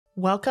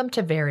Welcome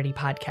to Verity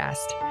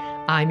Podcast.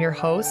 I'm your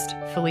host,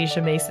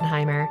 Phylicia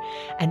Masonheimer,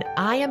 and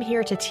I am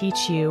here to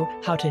teach you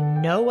how to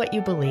know what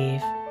you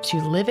believe, to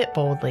live it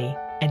boldly,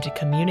 and to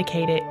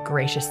communicate it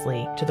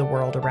graciously to the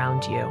world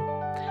around you.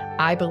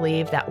 I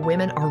believe that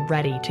women are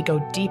ready to go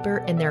deeper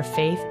in their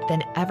faith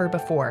than ever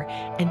before,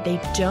 and they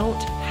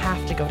don't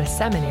have to go to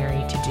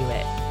seminary to do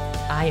it.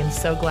 I am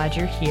so glad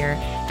you're here,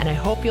 and I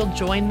hope you'll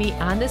join me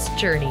on this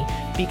journey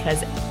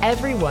because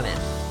every woman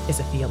is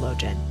a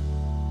theologian.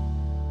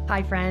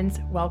 Hi, friends.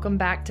 Welcome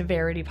back to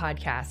Verity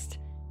Podcast.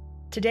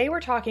 Today,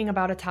 we're talking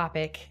about a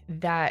topic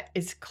that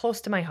is close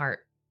to my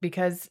heart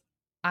because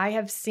I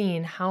have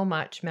seen how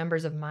much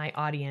members of my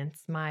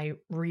audience, my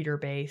reader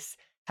base,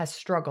 has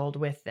struggled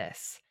with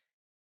this.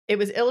 It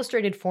was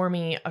illustrated for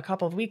me a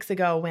couple of weeks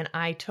ago when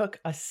I took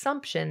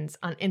assumptions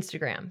on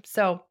Instagram.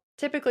 So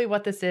typically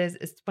what this is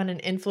when an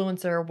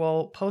influencer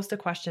will post a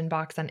question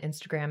box on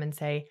Instagram and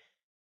say,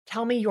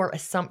 tell me your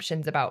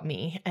assumptions about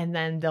me, and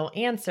then they'll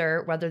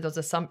answer whether those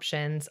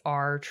assumptions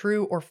are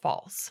true or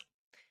false.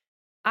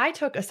 I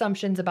took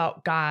assumptions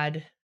about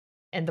God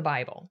and the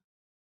Bible,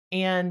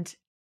 and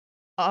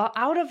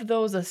out of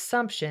those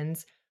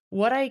assumptions,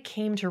 what I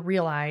came to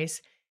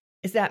realize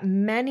is that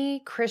many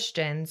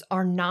Christians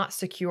are not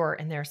secure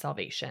in their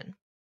salvation.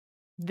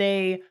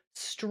 They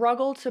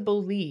struggle to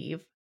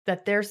believe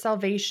that their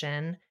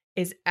salvation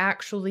is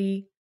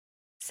actually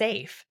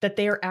safe, that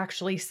they are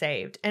actually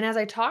saved. And as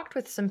I talked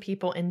with some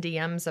people in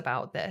DMs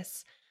about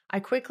this, I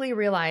quickly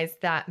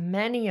realized that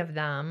many of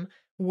them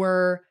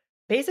were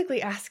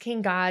basically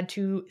asking God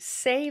to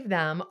save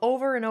them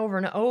over and over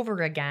and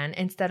over again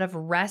instead of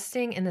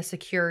resting in the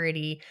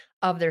security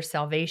of their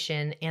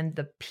salvation and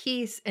the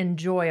peace and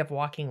joy of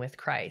walking with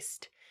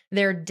Christ.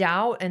 Their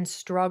doubt and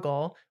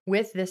struggle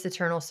with this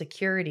eternal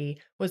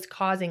security was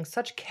causing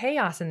such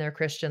chaos in their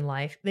Christian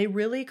life, they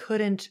really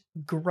couldn't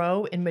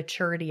grow in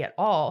maturity at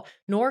all,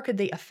 nor could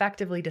they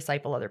effectively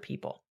disciple other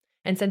people.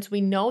 And since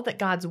we know that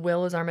God's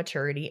will is our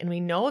maturity, and we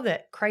know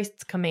that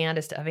Christ's command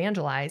is to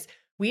evangelize,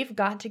 we've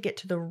got to get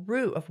to the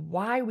root of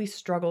why we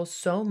struggle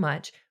so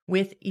much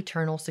with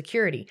eternal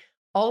security,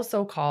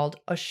 also called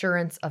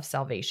assurance of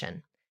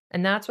salvation.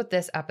 And that's what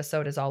this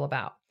episode is all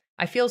about.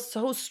 I feel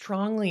so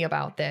strongly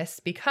about this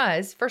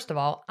because, first of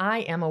all, I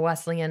am a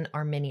Wesleyan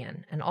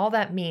Arminian, and all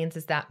that means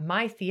is that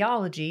my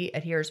theology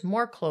adheres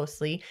more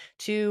closely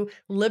to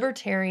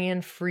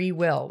libertarian free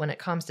will when it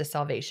comes to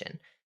salvation.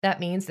 That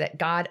means that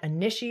God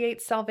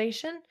initiates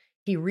salvation,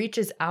 He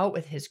reaches out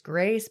with His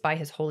grace by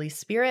His Holy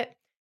Spirit,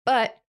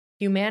 but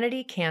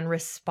humanity can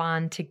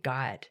respond to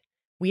God.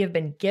 We have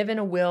been given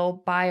a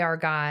will by our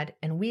God,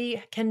 and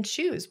we can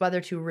choose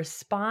whether to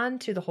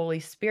respond to the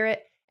Holy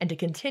Spirit and to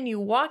continue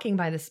walking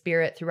by the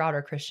Spirit throughout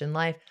our Christian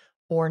life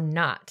or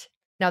not.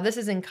 Now, this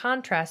is in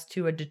contrast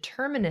to a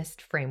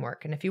determinist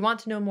framework. And if you want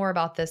to know more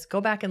about this,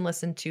 go back and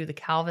listen to the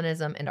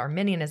Calvinism and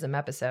Arminianism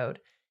episode.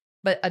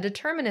 But a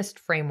determinist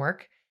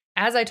framework,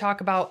 as I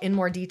talk about in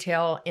more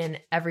detail in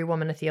Every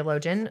Woman a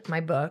Theologian, my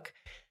book,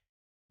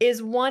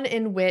 is one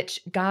in which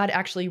God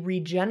actually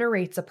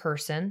regenerates a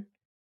person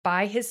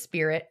by His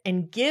Spirit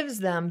and gives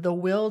them the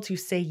will to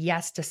say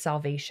yes to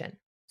salvation.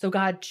 So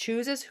God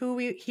chooses who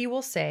He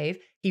will save,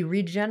 He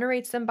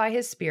regenerates them by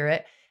His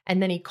Spirit,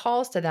 and then He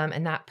calls to them,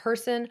 and that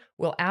person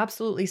will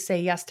absolutely say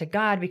yes to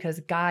God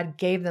because God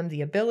gave them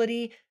the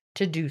ability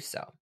to do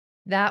so.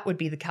 That would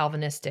be the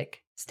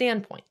Calvinistic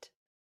standpoint.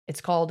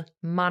 It's called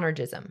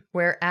monergism,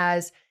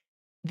 whereas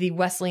the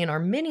Wesleyan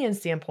Arminian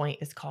standpoint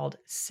is called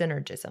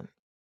synergism.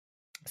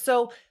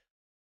 So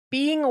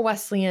being a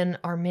Wesleyan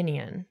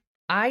Arminian,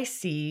 I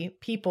see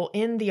people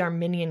in the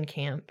Arminian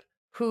camp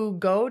who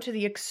go to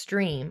the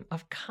extreme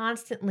of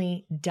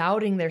constantly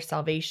doubting their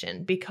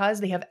salvation because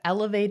they have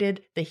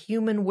elevated the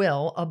human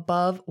will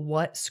above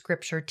what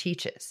Scripture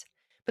teaches.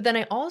 But then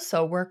I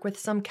also work with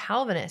some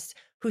Calvinists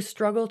who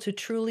struggle to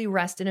truly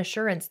rest in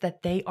assurance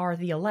that they are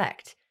the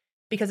elect.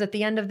 Because at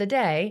the end of the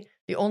day,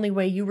 the only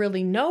way you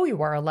really know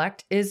you are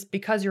elect is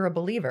because you're a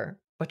believer,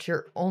 but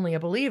you're only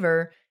a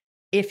believer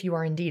if you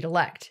are indeed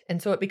elect. And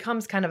so it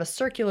becomes kind of a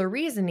circular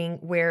reasoning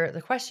where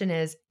the question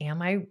is,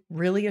 am I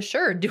really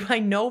assured? Do I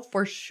know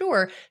for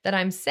sure that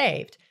I'm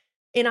saved?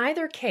 In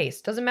either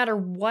case, doesn't matter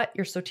what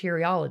your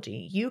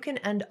soteriology, you can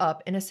end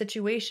up in a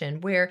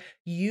situation where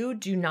you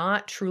do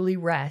not truly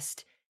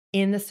rest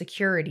in the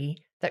security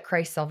that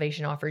Christ's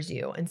salvation offers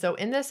you. And so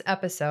in this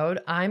episode,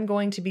 I'm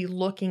going to be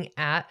looking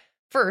at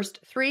first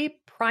 3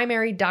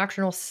 primary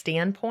doctrinal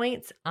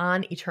standpoints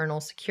on eternal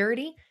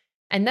security.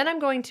 And then I'm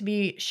going to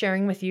be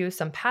sharing with you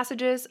some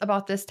passages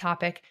about this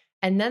topic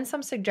and then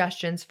some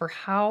suggestions for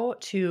how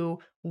to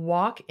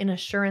walk in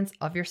assurance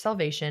of your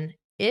salvation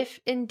if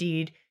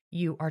indeed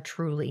you are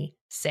truly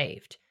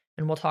saved.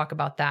 And we'll talk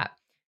about that,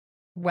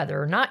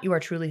 whether or not you are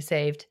truly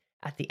saved,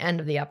 at the end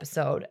of the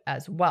episode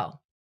as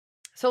well.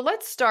 So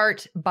let's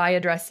start by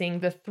addressing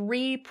the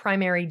 3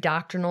 primary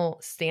doctrinal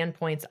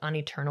standpoints on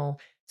eternal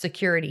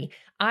security.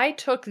 I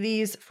took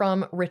these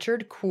from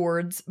Richard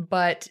Court's,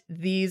 but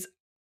these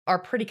are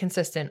pretty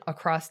consistent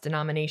across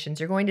denominations.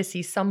 You're going to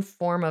see some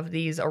form of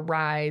these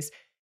arise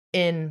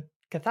in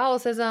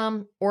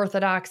Catholicism,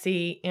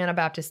 Orthodoxy,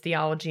 Anabaptist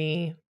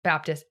theology,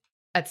 Baptist,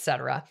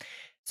 etc.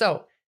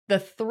 So the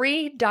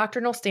three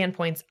doctrinal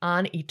standpoints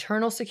on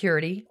eternal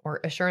security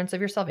or assurance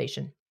of your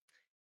salvation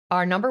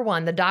are: number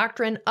one, the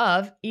doctrine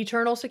of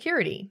eternal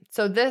security.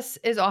 So this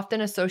is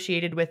often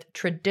associated with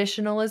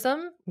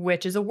traditionalism,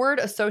 which is a word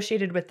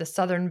associated with the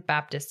Southern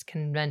Baptist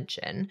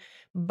Convention.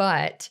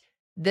 But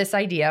this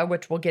idea,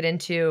 which we'll get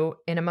into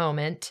in a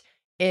moment,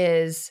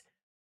 is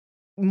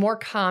more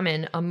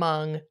common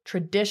among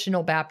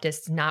traditional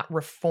Baptists, not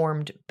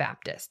Reformed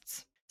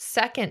Baptists.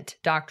 Second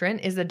doctrine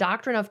is the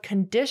doctrine of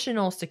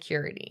conditional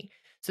security.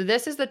 So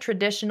this is the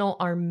traditional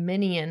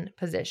Arminian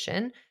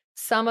position.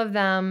 Some of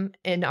them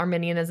in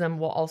Arminianism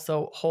will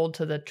also hold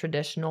to the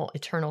traditional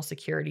eternal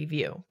security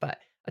view, but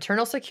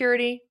eternal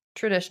security,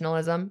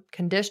 traditionalism;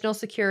 conditional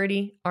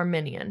security,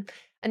 Arminian.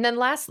 And then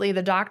lastly,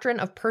 the doctrine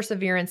of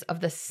perseverance of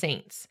the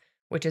saints,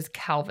 which is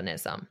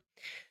Calvinism.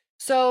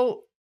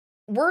 So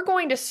we're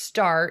going to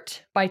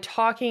start by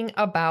talking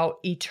about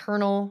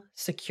eternal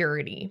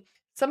security.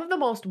 Some of the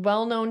most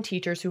well-known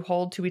teachers who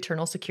hold to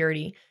eternal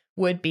security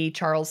would be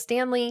Charles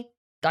Stanley,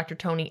 Dr.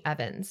 Tony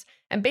Evans.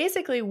 And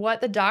basically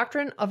what the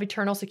doctrine of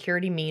eternal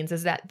security means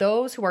is that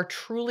those who are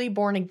truly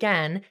born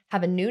again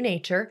have a new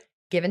nature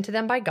given to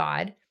them by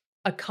God,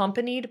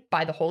 accompanied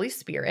by the Holy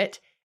Spirit,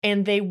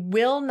 and they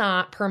will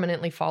not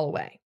permanently fall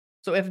away.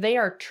 So if they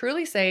are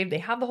truly saved, they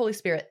have the Holy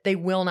Spirit, they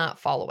will not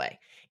fall away.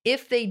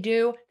 If they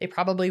do, they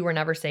probably were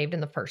never saved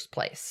in the first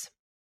place.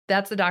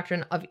 That's the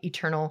doctrine of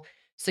eternal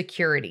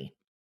security.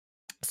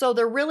 So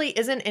there really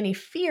isn't any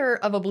fear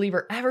of a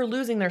believer ever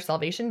losing their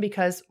salvation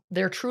because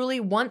they're truly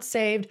once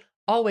saved,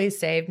 always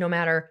saved, no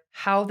matter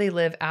how they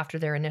live after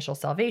their initial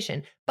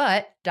salvation.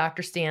 But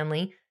Dr.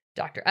 Stanley,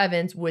 Dr.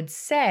 Evans would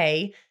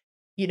say,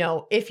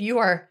 if you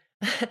are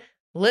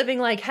living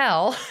like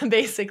hell,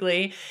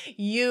 basically,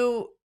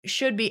 you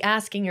should be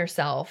asking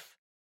yourself,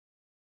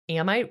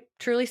 am I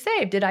truly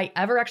saved? Did I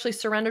ever actually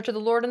surrender to the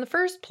Lord in the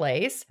first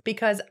place?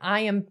 Because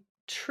I am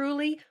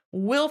truly,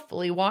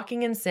 willfully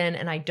walking in sin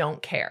and I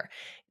don't care.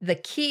 The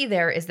key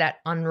there is that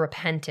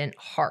unrepentant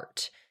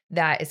heart.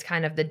 That is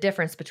kind of the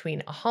difference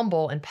between a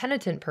humble and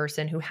penitent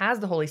person who has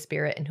the Holy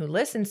Spirit and who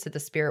listens to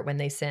the Spirit when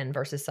they sin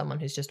versus someone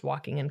who's just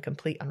walking in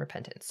complete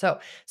unrepentance. So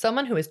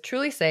someone who is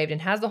truly saved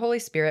and has the Holy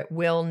Spirit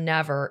will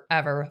never,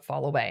 ever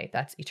fall away.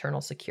 That's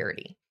eternal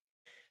security.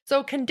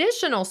 So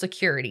conditional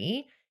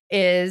security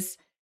is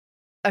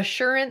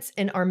assurance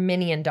in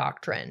Arminian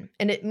doctrine.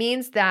 And it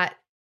means that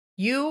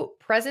you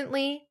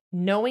presently,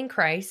 knowing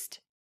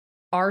Christ,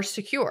 are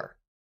secure,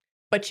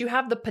 but you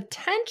have the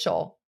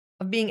potential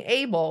of being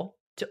able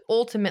to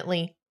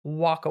ultimately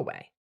walk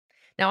away.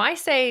 Now, I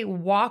say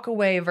walk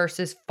away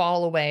versus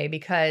fall away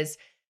because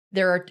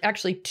there are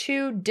actually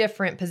two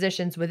different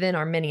positions within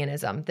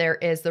Arminianism. There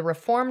is the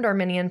Reformed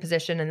Arminian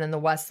position and then the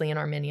Wesleyan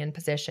Arminian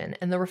position.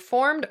 And the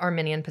Reformed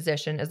Arminian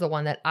position is the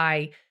one that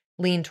I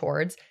lean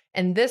towards.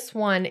 And this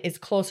one is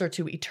closer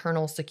to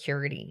eternal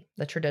security,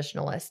 the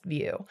traditionalist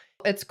view.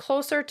 It's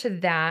closer to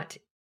that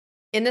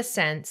in the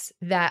sense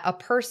that a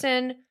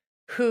person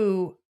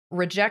who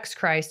rejects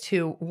Christ,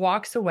 who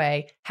walks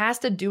away, has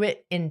to do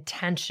it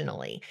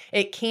intentionally.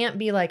 It can't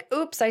be like,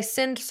 oops, I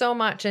sinned so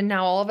much and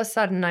now all of a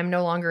sudden I'm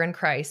no longer in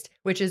Christ,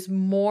 which is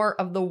more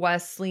of the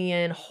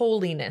Wesleyan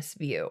holiness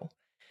view.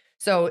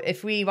 So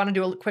if we want to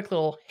do a quick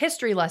little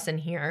history lesson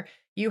here,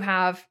 you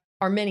have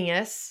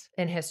Arminius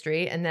in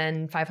history, and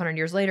then 500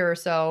 years later or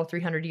so,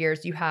 300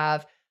 years, you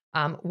have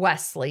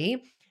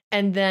Wesley.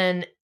 And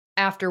then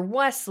after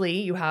Wesley,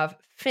 you have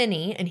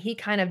Finney, and he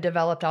kind of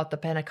developed out the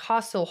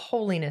Pentecostal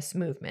holiness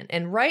movement.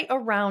 And right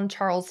around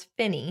Charles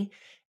Finney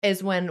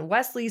is when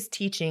Wesley's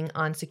teaching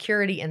on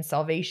security and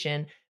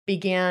salvation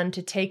began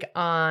to take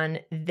on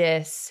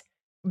this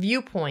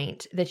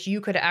viewpoint that you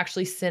could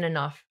actually sin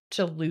enough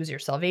to lose your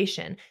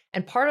salvation.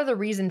 And part of the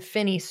reason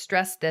Finney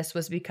stressed this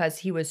was because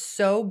he was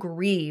so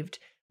grieved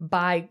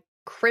by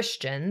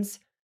Christians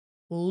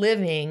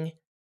living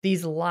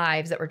these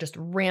lives that were just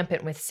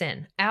rampant with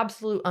sin,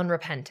 absolute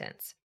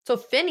unrepentance. So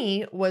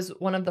Finney was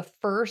one of the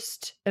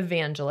first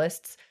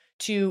evangelists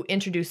to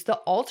introduce the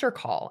altar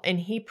call, and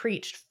he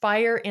preached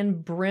fire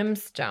and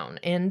brimstone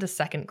in the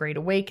Second Great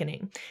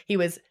Awakening. He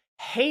was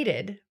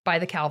hated by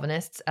the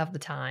Calvinists of the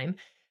time.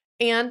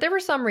 And there were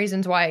some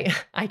reasons why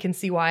I can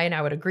see why, and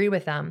I would agree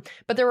with them.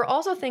 But there were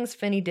also things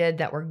Finney did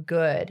that were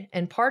good.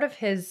 And part of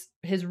his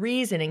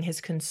reasoning,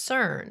 his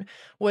concern,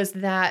 was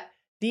that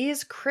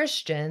these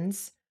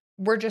Christians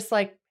were just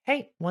like,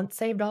 hey, once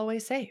saved,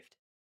 always saved.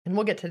 And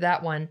we'll get to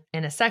that one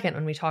in a second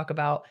when we talk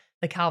about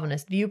the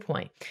Calvinist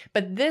viewpoint.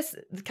 But this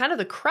kind of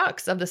the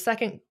crux of the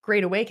Second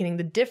Great Awakening,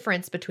 the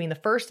difference between the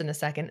first and the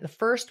second. The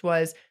first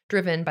was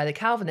driven by the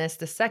Calvinists.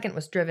 The second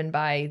was driven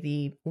by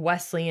the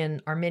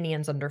Wesleyan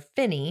Arminians under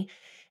Finney.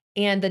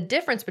 And the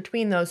difference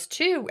between those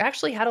two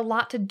actually had a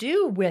lot to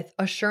do with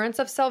assurance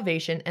of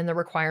salvation and the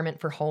requirement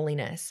for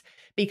holiness.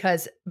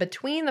 Because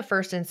between the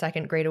first and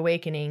second Great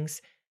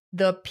Awakenings,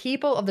 the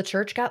people of the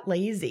church got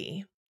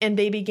lazy and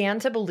they began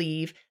to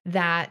believe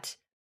that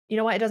you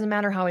know what? It doesn't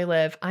matter how I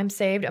live. I'm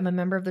saved. I'm a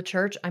member of the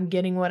church. I'm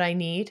getting what I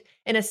need.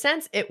 In a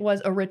sense, it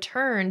was a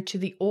return to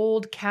the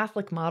old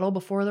Catholic model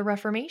before the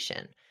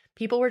Reformation.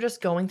 People were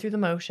just going through the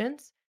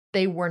motions.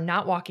 They were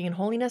not walking in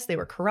holiness. They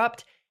were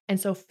corrupt. And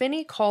so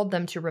Finney called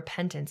them to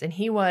repentance, and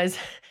he was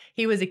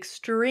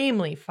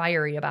extremely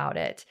fiery about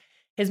it.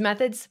 His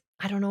methods,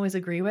 I don't always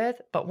agree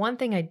with, but one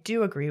thing I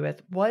do agree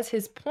with was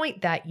his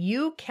point that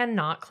you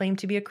cannot claim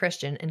to be a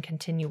Christian and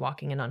continue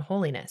walking in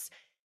unholiness.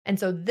 And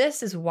so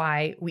this is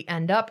why we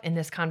end up in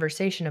this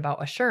conversation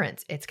about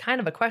assurance. It's kind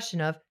of a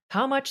question of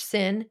how much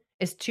sin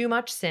is too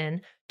much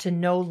sin to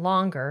no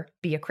longer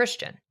be a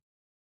Christian.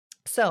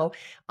 So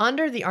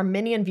under the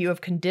Arminian view of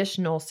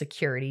conditional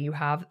security, you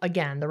have,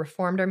 again, the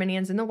Reformed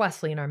Arminians and the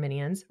Wesleyan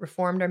Arminians.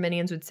 Reformed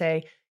Arminians would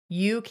say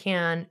you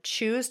can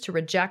choose to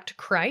reject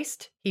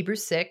Christ,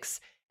 Hebrews 6,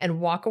 and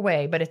walk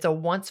away, but it's a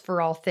once for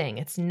all thing.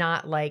 It's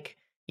not like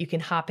you can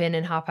hop in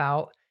and hop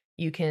out.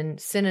 You can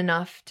sin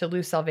enough to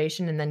lose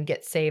salvation and then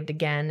get saved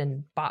again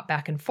and bop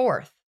back and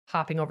forth,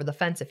 hopping over the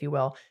fence, if you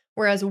will.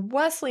 Whereas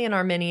Wesleyan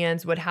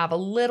Arminians would have a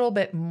little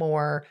bit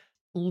more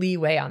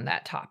leeway on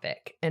that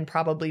topic and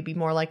probably be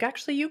more like,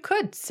 actually, you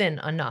could sin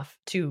enough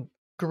to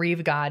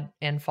grieve God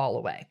and fall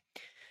away.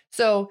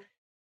 So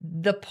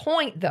the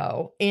point,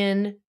 though,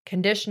 in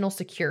conditional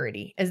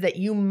security is that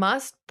you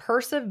must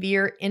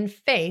persevere in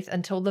faith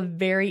until the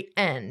very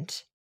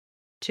end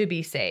to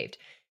be saved.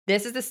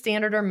 This is the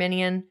standard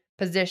Arminian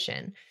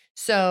position.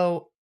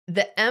 So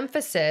the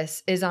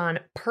emphasis is on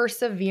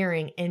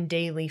persevering in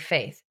daily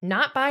faith,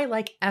 not by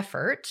like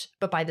effort,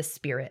 but by the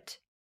Spirit.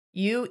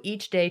 You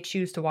each day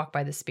choose to walk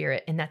by the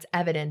Spirit, and that's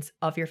evidence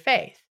of your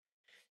faith.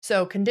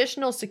 So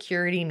conditional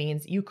security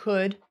means you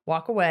could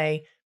walk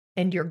away,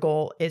 and your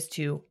goal is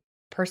to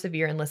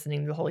persevere in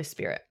listening to the Holy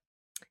Spirit.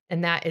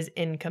 And that is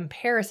in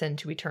comparison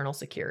to eternal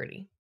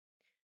security.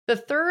 The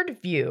third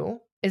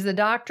view is the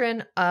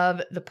doctrine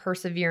of the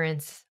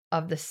perseverance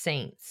of the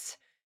saints.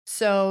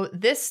 So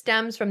this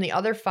stems from the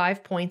other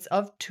 5 points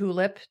of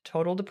TULIP,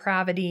 total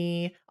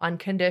depravity,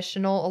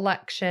 unconditional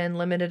election,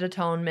 limited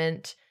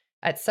atonement,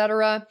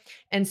 etc.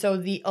 And so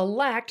the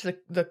elect,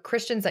 the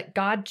Christians that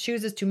God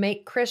chooses to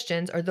make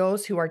Christians, are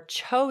those who are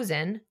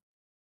chosen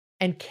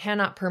and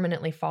cannot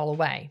permanently fall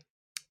away.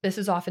 This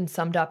is often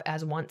summed up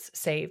as once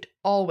saved,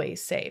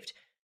 always saved.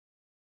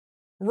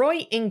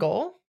 Roy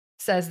Ingle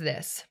says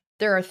this: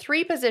 there are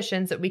 3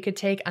 positions that we could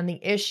take on the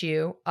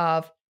issue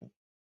of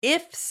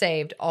if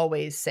saved,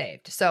 always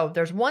saved. So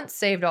there's once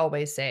saved,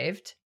 always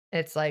saved.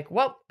 It's like,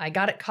 well, I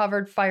got it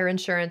covered, fire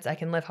insurance, I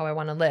can live how I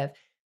want to live.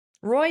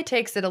 Roy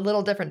takes it a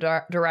little different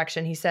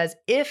direction. He says,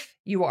 if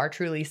you are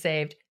truly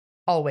saved,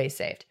 always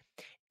saved.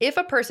 If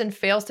a person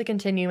fails to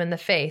continue in the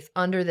faith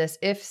under this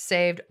if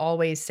saved,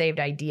 always saved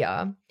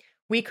idea,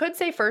 we could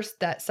say first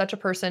that such a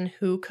person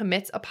who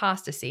commits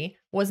apostasy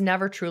was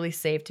never truly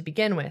saved to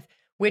begin with,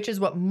 which is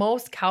what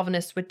most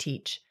Calvinists would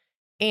teach.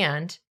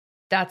 And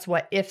that's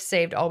what if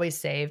saved, always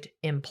saved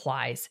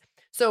implies.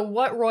 So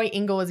what Roy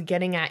Ingle is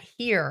getting at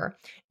here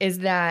is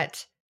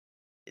that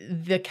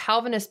the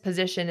Calvinist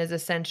position is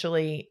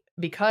essentially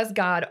because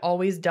God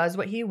always does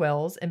what he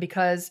wills, and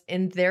because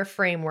in their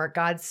framework,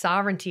 God's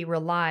sovereignty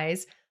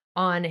relies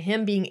on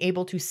him being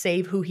able to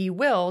save who he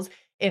wills.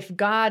 If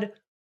God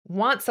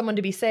wants someone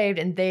to be saved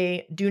and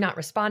they do not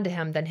respond to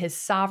him, then his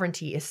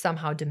sovereignty is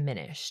somehow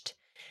diminished.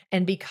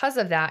 And because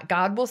of that,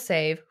 God will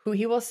save who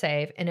he will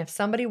save. And if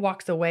somebody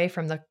walks away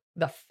from the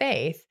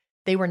faith,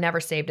 they were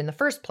never saved in the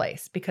first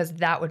place, because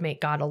that would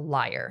make God a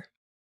liar.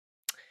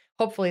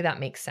 Hopefully that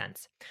makes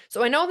sense.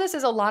 So I know this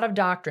is a lot of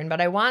doctrine, but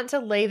I want to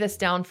lay this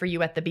down for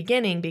you at the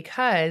beginning,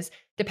 because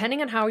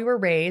depending on how you were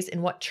raised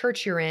and what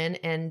church you're in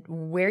and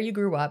where you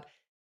grew up,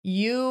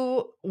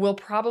 you will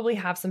probably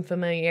have some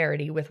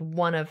familiarity with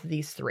one of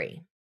these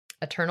 3.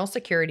 Eternal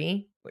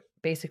security,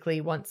 basically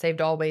once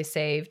saved, always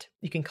saved.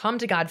 You can come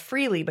to God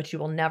freely, but you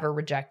will never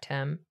reject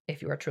him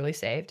if you are truly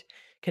saved.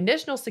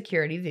 Conditional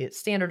security, the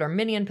standard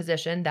Arminian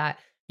position that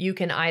you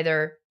can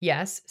either,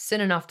 yes,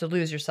 sin enough to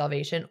lose your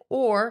salvation,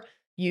 or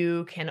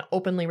you can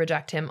openly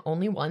reject him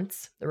only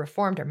once, the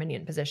Reformed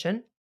Arminian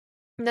position.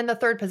 And then the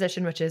third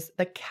position, which is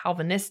the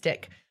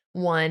Calvinistic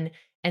one,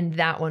 and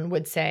that one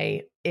would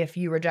say, if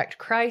you reject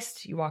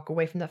Christ, you walk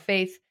away from the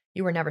faith,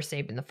 you were never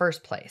saved in the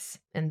first place.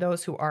 And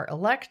those who are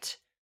elect,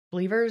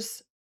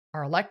 believers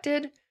are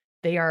elected,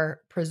 they are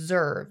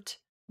preserved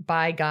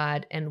by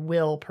God and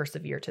will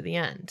persevere to the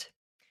end.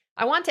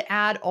 I want to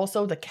add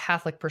also the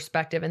Catholic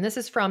perspective, and this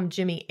is from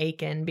Jimmy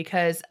Akin,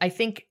 because I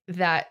think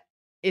that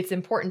it's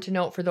important to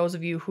note for those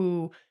of you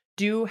who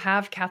do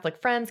have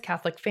Catholic friends,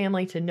 Catholic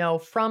family, to know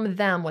from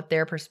them what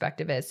their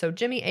perspective is. So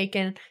Jimmy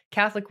Akin,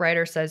 Catholic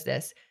writer, says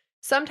this: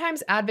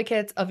 sometimes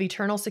advocates of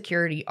eternal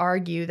security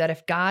argue that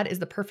if God is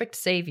the perfect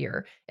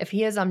savior, if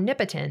he is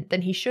omnipotent,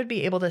 then he should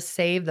be able to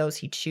save those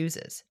he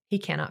chooses. He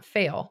cannot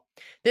fail.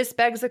 This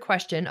begs the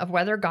question of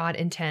whether God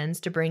intends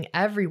to bring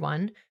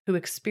everyone who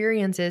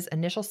experiences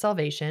initial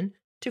salvation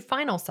to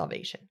final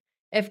salvation.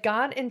 If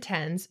God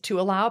intends to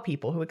allow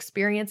people who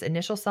experience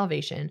initial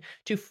salvation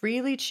to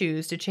freely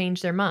choose to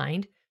change their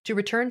mind, to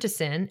return to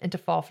sin, and to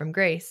fall from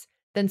grace,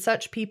 then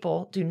such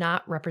people do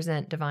not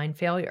represent divine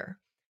failure.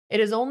 It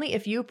is only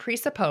if you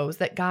presuppose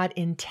that God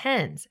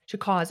intends to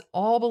cause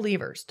all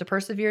believers to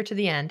persevere to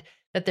the end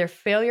that their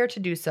failure to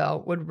do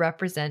so would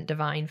represent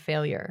divine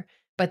failure.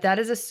 But that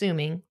is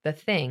assuming the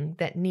thing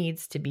that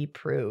needs to be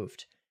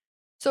proved.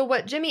 So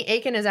what Jimmy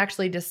Akin is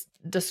actually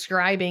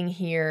describing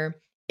here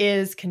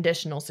is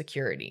conditional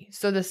security.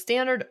 So the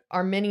standard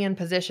Arminian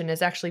position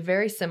is actually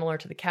very similar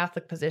to the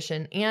Catholic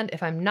position, and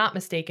if I'm not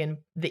mistaken,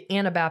 the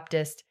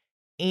Anabaptist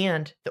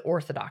and the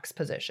Orthodox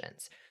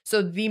positions.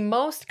 So the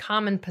most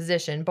common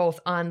position, both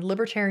on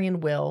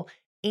libertarian will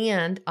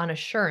and on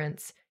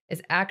assurance,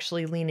 is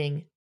actually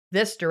leaning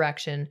this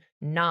direction,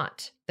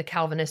 not the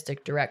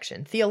Calvinistic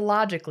direction.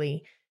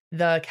 Theologically,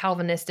 the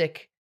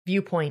Calvinistic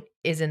viewpoint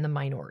is in the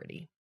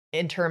minority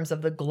in terms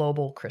of the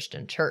global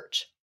Christian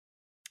church.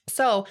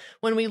 So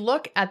when we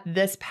look at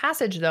this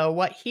passage, though,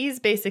 what he's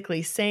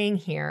basically saying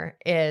here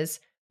is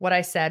what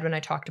I said when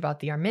I talked about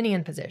the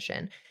Arminian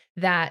position,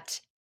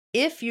 that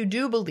if you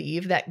do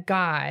believe that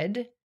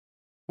God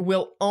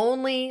will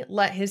only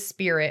let his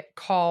Spirit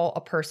call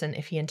a person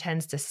if he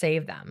intends to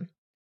save them,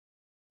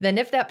 then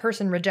if that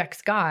person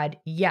rejects God,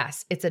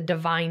 yes, it's a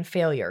divine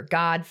failure.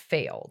 God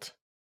failed.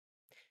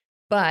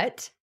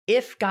 But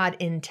if God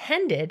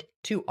intended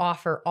to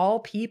offer all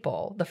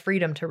people the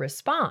freedom to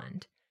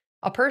respond,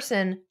 a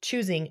person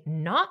choosing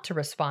not to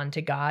respond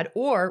to God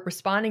or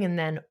responding and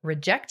then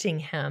rejecting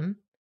him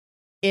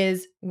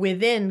is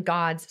within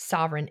God's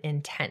sovereign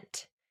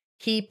intent.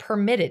 He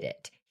permitted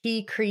it.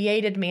 He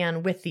created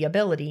man with the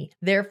ability.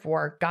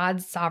 Therefore,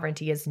 God's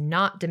sovereignty is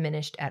not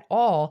diminished at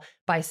all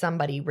by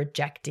somebody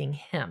rejecting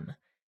him.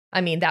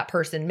 I mean, that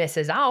person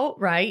misses out,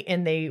 right?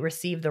 And they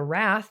receive the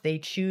wrath. They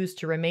choose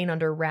to remain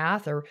under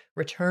wrath or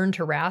return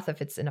to wrath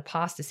if it's an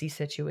apostasy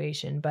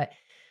situation. But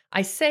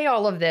I say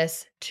all of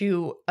this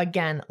to,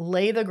 again,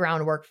 lay the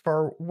groundwork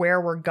for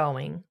where we're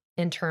going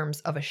in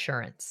terms of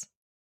assurance.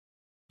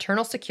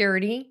 Eternal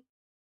security,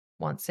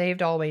 once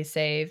saved, always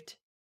saved.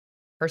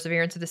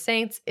 Perseverance of the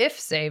saints, if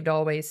saved,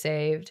 always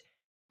saved.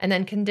 And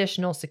then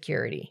conditional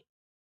security.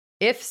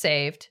 If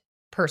saved,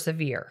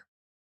 persevere.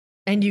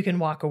 And you can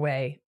walk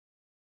away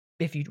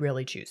if you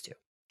really choose to.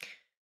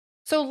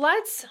 So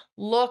let's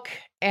look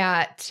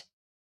at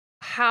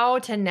how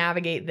to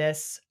navigate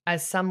this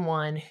as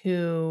someone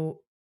who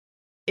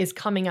is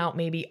coming out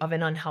maybe of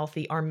an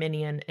unhealthy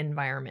Arminian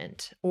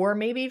environment, or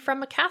maybe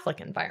from a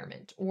Catholic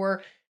environment,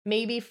 or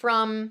maybe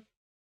from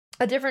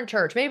a different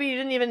church. Maybe you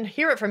didn't even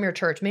hear it from your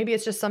church. Maybe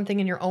it's just something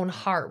in your own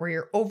heart where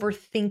you're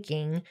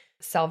overthinking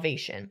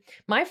salvation.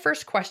 My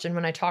first question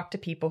when I talk to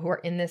people who are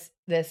in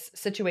this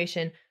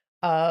situation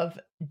of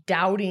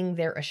doubting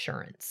their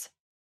assurance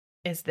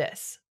is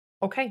this.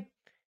 Okay,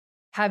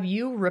 have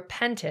you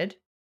repented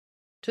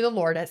to the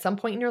Lord at some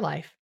point in your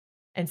life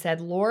and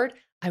said, Lord,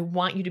 I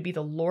want you to be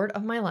the Lord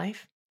of my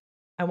life.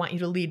 I want you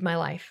to lead my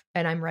life,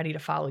 and I'm ready to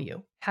follow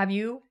you. Have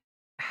you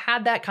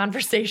had that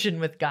conversation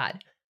with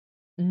God?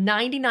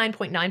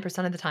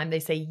 99.9% of the time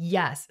they say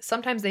yes.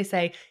 Sometimes they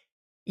say,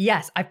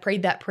 yes, I've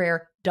prayed that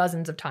prayer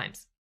dozens of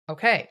times.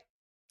 Okay.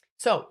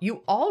 So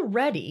you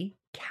already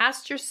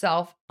cast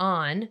yourself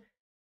on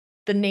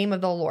the name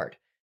of the Lord.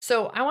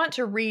 So I want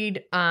to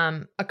read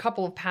a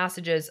couple of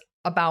passages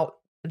about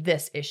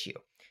this issue.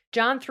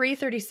 John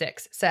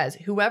 3:36 says,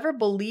 whoever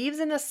believes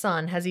in the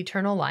Son has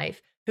eternal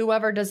life.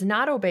 Whoever does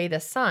not obey the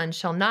Son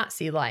shall not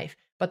see life,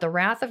 but the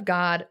wrath of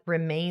God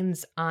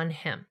remains on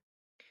him.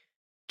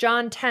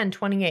 John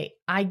 10:28,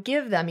 I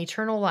give them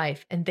eternal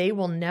life, and they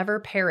will never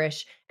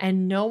perish,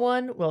 and no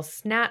one will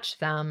snatch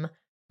them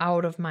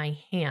out of my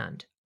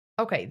hand.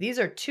 Okay, these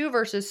are two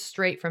verses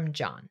straight from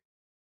John.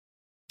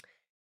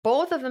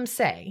 Both of them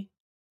say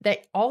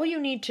that all you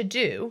need to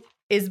do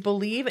is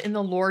believe in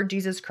the Lord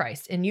Jesus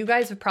Christ. And you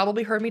guys have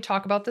probably heard me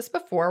talk about this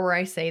before, where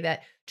I say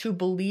that to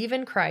believe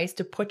in Christ,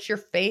 to put your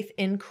faith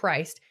in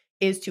Christ,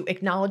 is to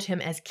acknowledge him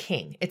as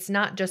king. It's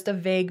not just a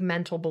vague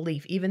mental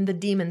belief. Even the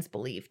demons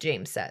believe,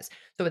 James says.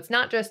 So it's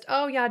not just,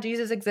 oh yeah,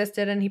 Jesus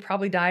existed and he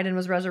probably died and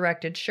was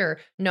resurrected. Sure.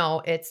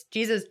 No, it's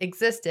Jesus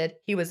existed.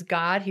 He was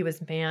God. He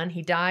was man.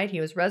 He died.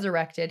 He was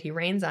resurrected. He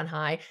reigns on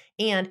high,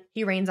 and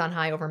he reigns on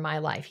high over my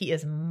life. He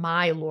is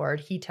my Lord.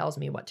 He tells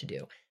me what to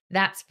do.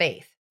 That's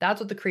faith. That's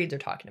what the creeds are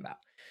talking about.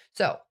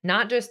 So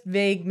not just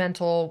vague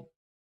mental,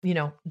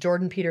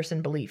 Jordan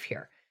Peterson belief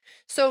here.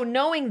 So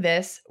knowing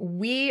this,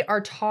 we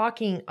are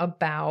talking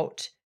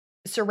about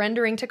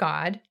surrendering to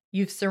God.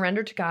 You've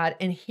surrendered to God.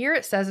 And here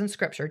it says in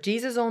scripture,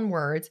 Jesus' own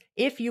words,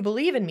 if you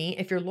believe in me,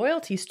 if your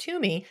loyalty is to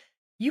me,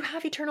 you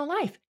have eternal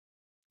life.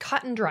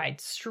 Cut and dried,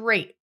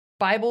 straight,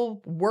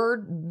 Bible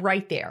word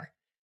right there.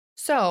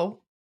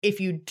 So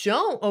if you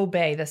don't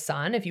obey the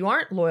Son, if you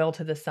aren't loyal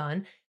to the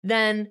Son,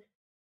 then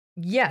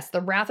yes,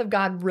 the wrath of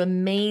God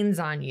remains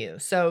on you.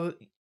 So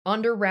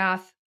under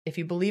wrath, if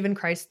you believe in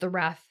Christ, the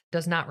wrath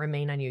does not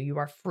remain on you. You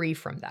are free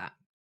from that.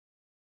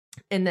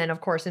 And then,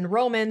 of course, in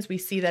Romans, we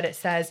see that it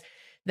says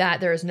that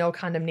there is no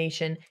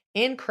condemnation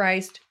in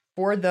Christ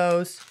for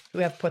those who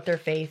have put their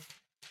faith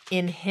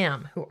in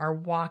him, who are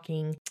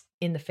walking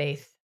in the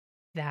faith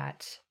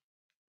that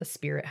the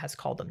Spirit has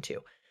called them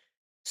to.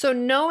 So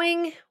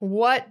knowing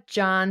what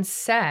John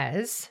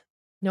says,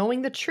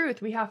 knowing the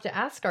truth, we have to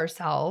ask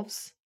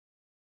ourselves,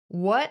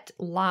 what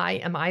lie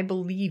am I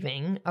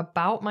believing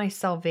about my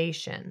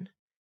salvation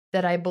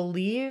that I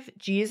believe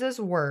Jesus'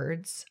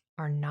 words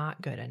are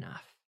not good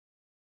enough?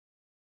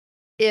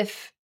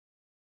 If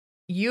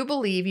you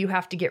believe you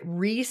have to get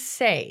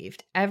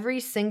re-saved every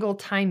single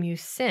time you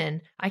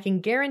sin, I can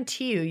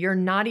guarantee you're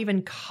not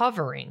even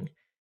covering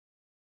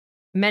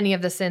many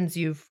of the sins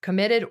you've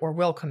committed or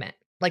will commit.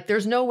 Like,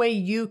 there's no way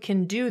you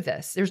can do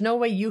this. There's no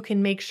way you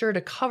can make sure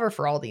to cover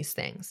for all these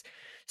things.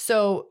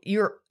 So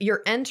you're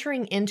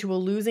entering into a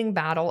losing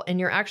battle, and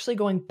you're actually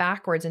going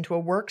backwards into a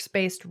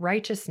works-based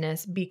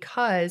righteousness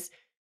because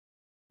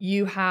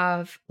you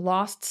have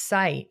lost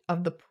sight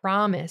of the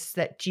promise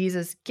that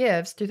Jesus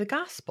gives through the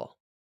gospel.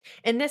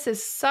 And this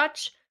is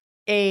such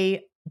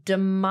a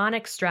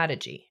demonic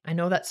strategy. I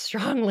know that's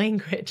strong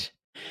language.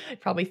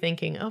 Probably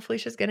thinking, oh,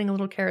 Phylicia's getting a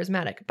little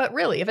charismatic. But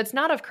really, if it's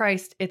not of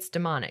Christ, it's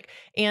demonic.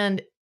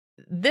 And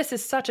this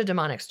is such a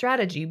demonic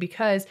strategy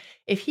because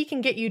if he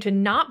can get you to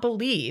not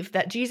believe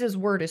that Jesus'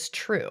 word is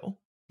true,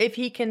 if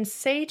he can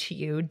say to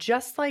you,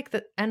 just like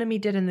the enemy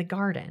did in the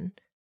garden,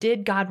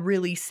 did God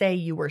really say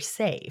you were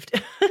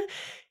saved?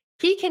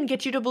 He can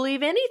get you to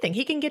believe anything.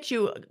 He can get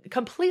you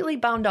completely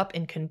bound up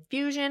in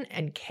confusion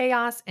and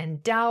chaos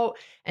and doubt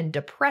and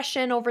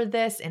depression over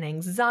this and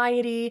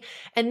anxiety.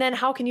 And then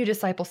how can you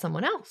disciple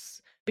someone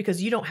else?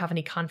 Because you don't have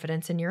any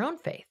confidence in your own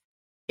faith.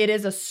 It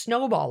is a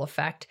snowball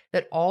effect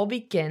that all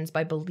begins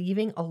by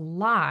believing a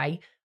lie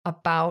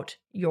about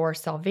your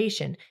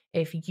salvation.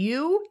 If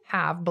you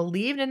have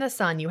believed in the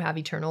Son, you have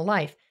eternal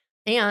life.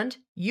 And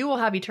you will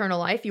have eternal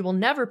life. You will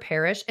never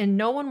perish, and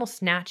no one will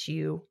snatch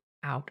you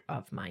out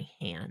of my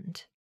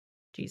hand,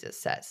 Jesus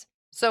says.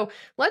 So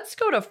let's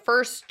go to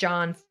 1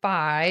 John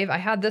 5. I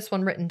had this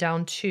one written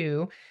down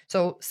too.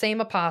 So same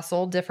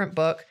apostle, different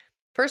book.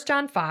 1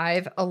 John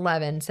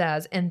 5:11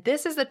 says, "And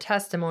this is the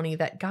testimony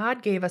that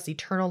God gave us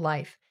eternal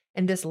life,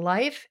 and this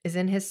life is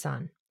in his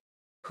Son.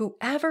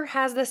 Whoever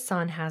has the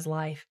Son has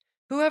life.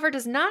 Whoever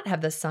does not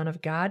have the Son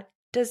of God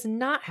does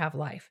not have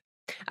life.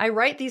 I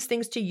write these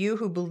things to you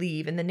who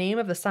believe in the name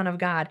of the Son of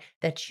God,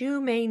 that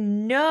you may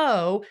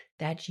know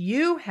that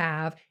you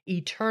have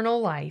eternal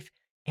life.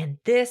 And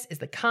this is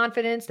the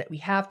confidence that we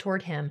have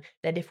toward him,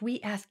 that if we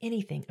ask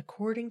anything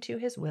according to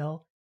his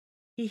will,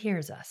 he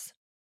hears us."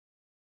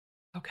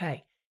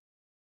 Okay,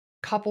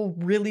 couple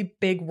really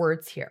big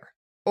words here.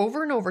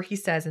 Over and over, he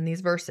says in these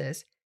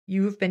verses,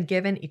 you've been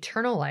given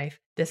eternal life.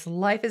 This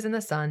life is in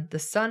the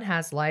Son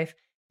has life.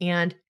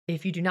 And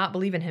if you do not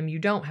believe in him, you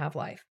don't have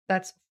life.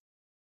 That's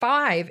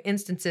 5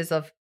 instances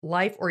of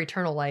life or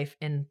eternal life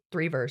in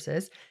 3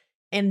 verses.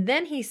 And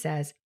then he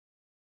says,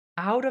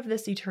 out of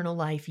this eternal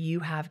life, you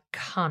have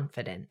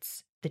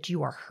confidence that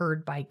you are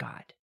heard by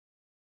God.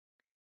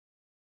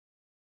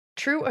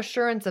 True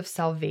assurance of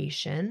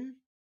salvation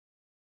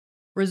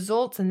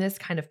results in this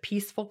kind of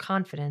peaceful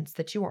confidence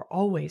that you are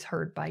always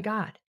heard by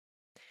God.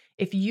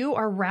 If you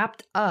are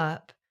wrapped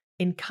up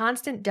in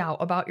constant doubt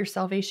about your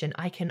salvation,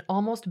 I can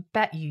almost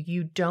bet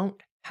you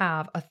don't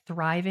have a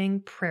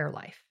thriving prayer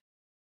life.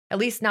 At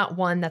least not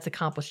one that's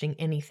accomplishing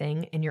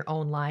anything in your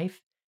own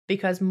life,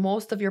 because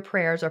most of your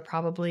prayers are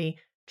probably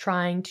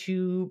trying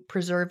to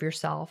preserve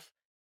yourself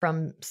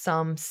from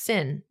some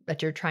sin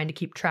that you're trying to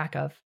keep track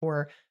of,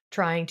 or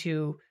trying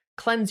to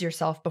cleanse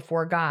yourself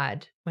before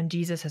God when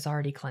Jesus has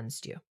already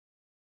cleansed you.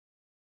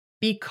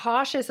 Be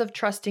cautious of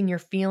trusting your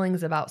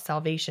feelings about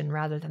salvation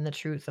rather than the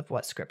truth of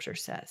what Scripture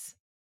says.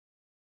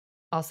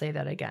 I'll say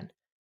that again.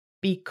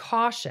 Be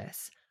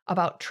cautious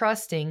about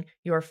trusting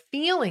your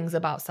feelings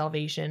about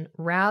salvation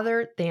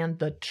rather than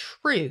the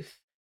truth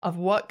of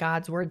what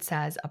God's word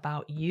says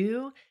about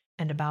you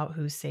and about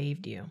who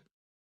saved you.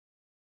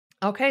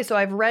 Okay, so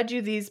I've read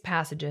you these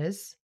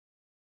passages,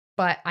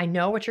 but I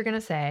know what you're going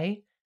to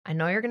say. I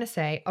know you're going to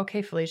say,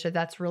 okay, Phylicia,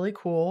 that's really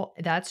cool.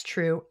 That's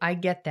true. I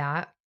get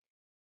that.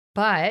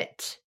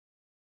 But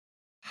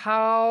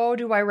how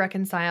do I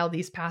reconcile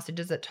these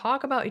passages that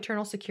talk about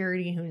eternal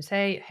security, who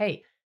say,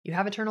 hey, you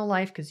have eternal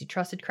life because you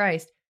trusted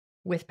Christ,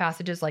 with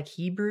passages like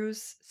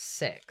Hebrews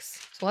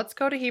 6? So let's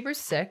go to Hebrews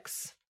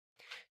 6.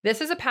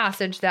 This is a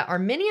passage that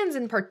Arminians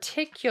in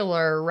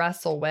particular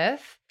wrestle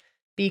with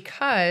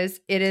because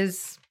it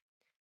is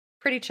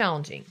pretty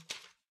challenging.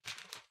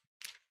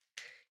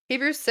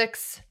 Hebrews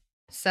 6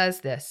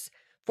 says this,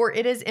 "For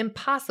it is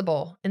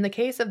impossible in the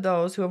case of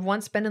those who have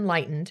once been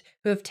enlightened,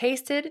 who have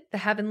tasted the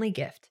heavenly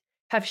gift,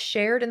 have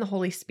shared in the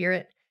Holy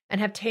Spirit, and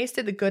have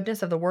tasted the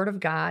goodness of the Word of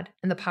God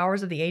and the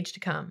powers of the age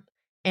to come,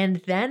 and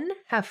then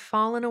have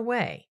fallen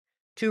away,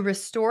 to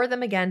restore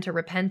them again to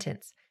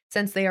repentance,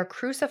 since they are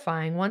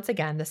crucifying once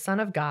again the Son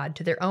of God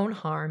to their own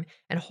harm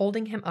and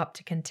holding him up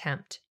to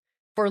contempt.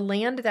 For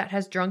land that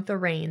has drunk the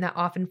rain that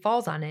often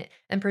falls on it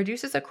and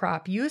produces a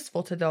crop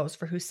useful to those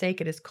for whose sake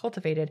it is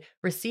cultivated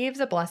receives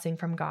a blessing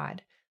from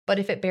God. But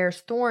if it bears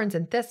thorns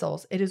and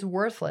thistles, it is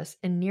worthless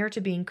and near to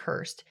being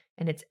cursed,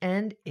 and its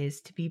end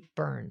is to be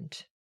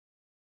burned.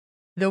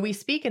 Though we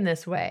speak in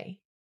this way,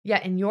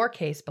 Yet in your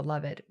case,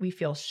 beloved, we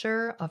feel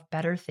sure of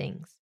better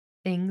things,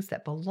 things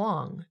that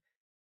belong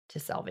to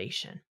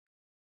salvation.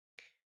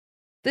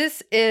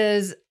 This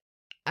is,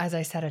 as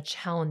I said, a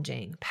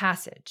challenging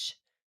passage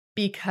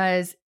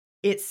because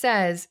it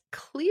says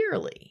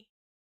clearly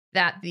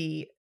that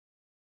the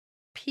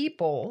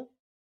people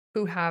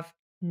who have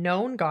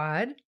known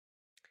God,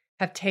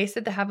 have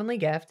tasted the heavenly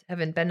gift, have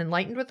been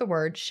enlightened with the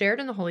word, shared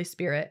in the Holy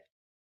Spirit,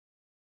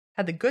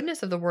 had the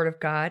goodness of the word of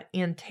God,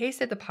 and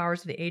tasted the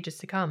powers of the ages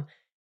to come,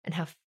 and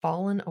have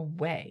fallen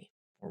away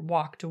or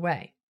walked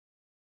away.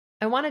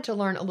 I wanted to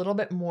learn a little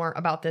bit more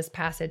about this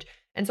passage.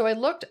 And so I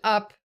looked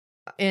up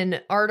an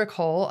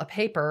article, a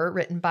paper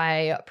written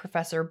by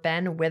Professor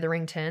Ben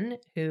Witherington,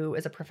 who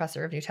is a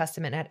professor of New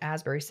Testament at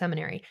Asbury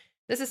Seminary.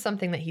 This is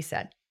something that he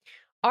said.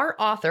 Our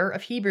author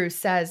of Hebrews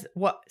says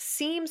what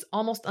seems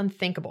almost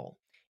unthinkable.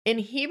 In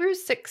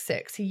Hebrews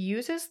 6:6, he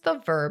uses the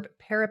verb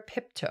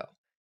parapipto,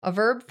 a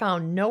verb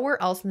found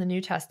nowhere else in the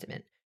New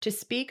Testament, to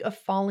speak of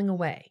falling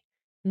away,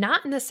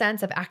 not in the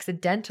sense of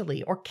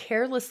accidentally or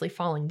carelessly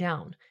falling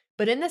down,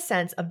 but in the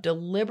sense of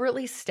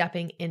deliberately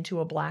stepping into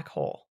a black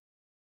hole.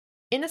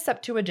 In the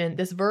Septuagint,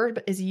 this verb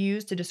is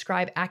used to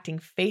describe acting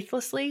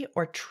faithlessly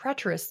or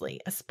treacherously,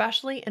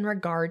 especially in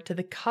regard to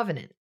the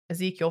covenant,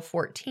 Ezekiel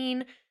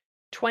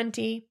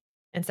 14:20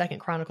 and 2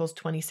 Chronicles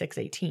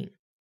 26:18.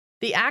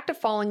 The act of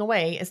falling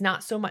away is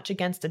not so much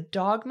against a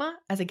dogma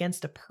as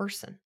against a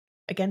person,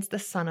 against the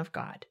Son of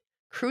God.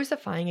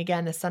 Crucifying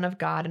again the Son of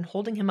God and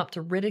holding him up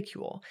to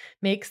ridicule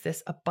makes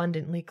this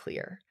abundantly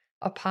clear.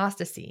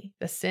 Apostasy,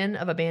 the sin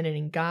of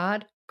abandoning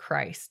God,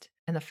 Christ,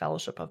 and the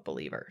fellowship of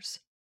believers.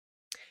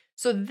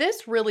 So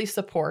this really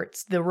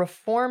supports the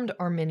Reformed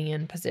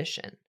Arminian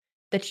position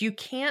that you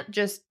can't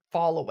just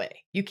fall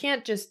away. You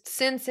can't just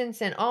sin.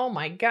 Oh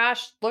my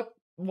gosh, look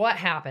what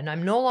happened.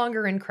 I'm no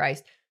longer in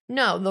Christ.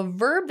 No, the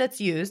verb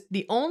that's used,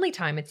 the only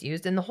time it's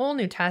used in the whole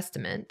New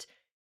Testament,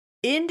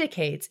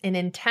 indicates an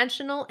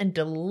intentional and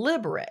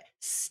deliberate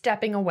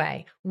stepping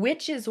away,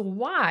 which is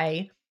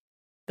why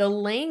the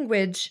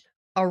language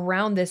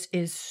around this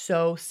is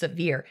so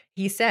severe.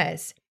 He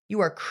says, you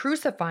are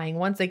crucifying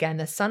once again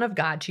the Son of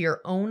God to your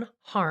own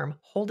harm,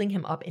 holding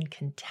him up in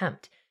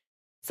contempt.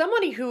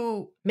 Somebody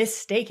who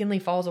mistakenly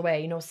falls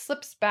away,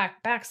 slips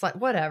backslide,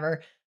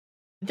 whatever.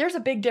 There's a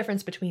big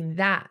difference between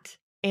that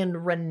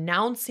and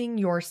renouncing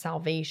your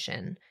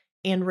salvation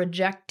and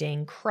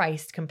rejecting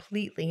Christ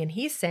completely. And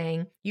he's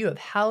saying you have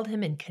held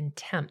him in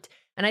contempt.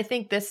 And I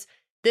think this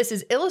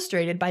is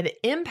illustrated by the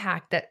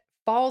impact that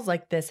falls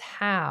like this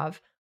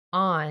have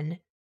on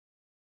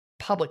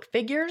public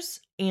figures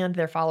and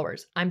their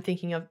followers. I'm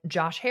thinking of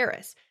Josh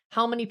Harris.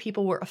 How many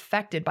people were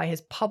affected by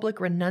his public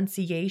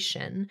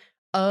renunciation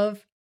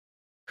of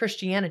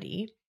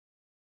Christianity,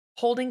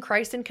 holding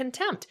Christ in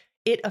contempt?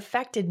 It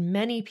affected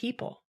many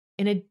people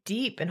in a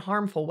deep and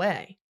harmful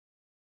way.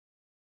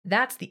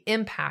 That's the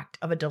impact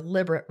of a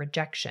deliberate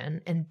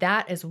rejection, and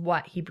that is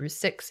what Hebrews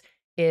 6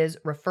 is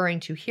referring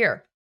to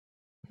here.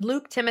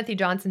 Luke Timothy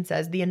Johnson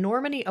says, the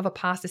enormity of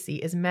apostasy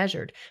is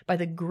measured by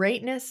the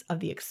greatness of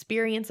the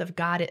experience of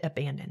God it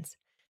abandons.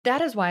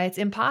 That is why it's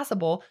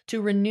impossible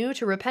to renew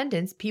to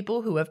repentance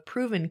people who have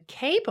proven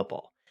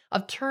capable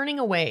of turning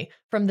away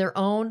from their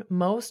own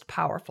most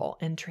powerful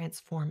and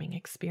transforming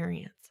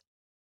experience.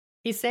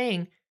 He's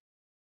saying,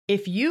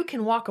 if you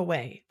can walk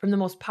away from the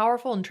most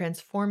powerful and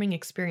transforming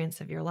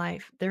experience of your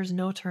life, there's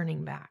no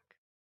turning back.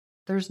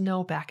 There's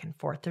no back and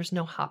forth. There's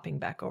no hopping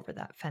back over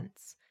that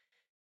fence.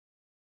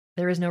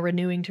 There is no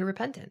renewing to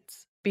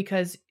repentance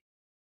because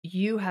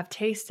you have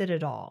tasted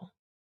it all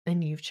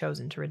and you've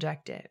chosen to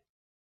reject it.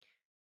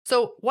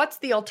 So what's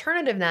the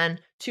alternative then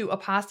to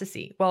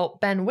apostasy? Well,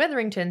 Ben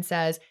Witherington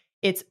says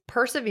it's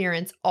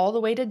perseverance all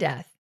the way to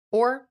death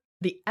or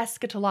the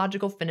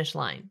eschatological finish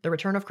line, the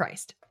return of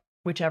Christ,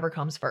 whichever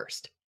comes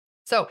first.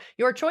 So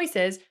your choice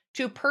is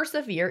to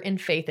persevere in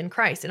faith in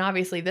Christ. And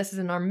obviously this is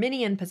an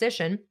Arminian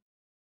position,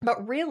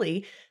 but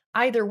really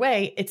either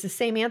way, it's the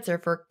same answer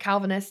for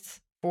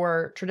Calvinists,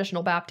 for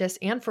traditional Baptists,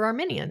 and for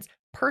Arminians.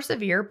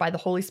 Persevere by the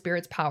Holy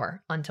Spirit's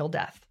power until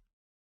death.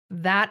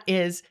 That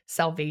is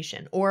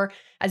salvation. Or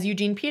as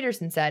Eugene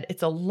Peterson said,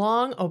 it's a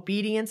long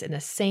obedience in the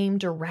same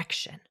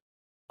direction.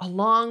 A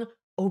long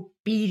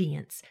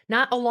obedience,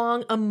 not a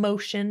long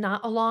emotion,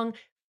 not a long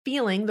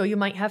feeling, though you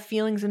might have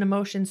feelings and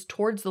emotions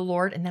towards the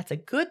Lord, and that's a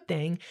good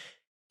thing.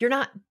 You're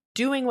not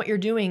doing what you're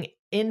doing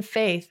in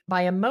faith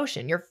by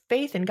emotion. Your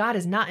faith in God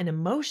is not an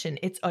emotion.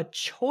 It's a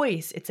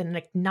choice. It's an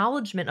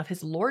acknowledgement of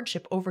his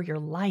lordship over your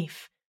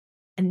life.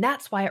 And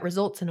that's why it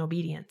results in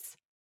obedience.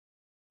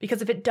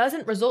 Because if it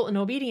doesn't result in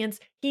obedience,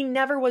 he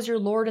never was your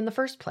Lord in the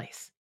first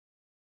place.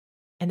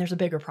 And there's a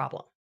bigger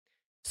problem.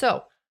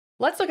 So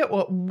let's look at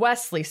what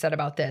Wesley said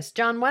about this.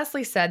 John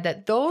Wesley said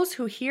that those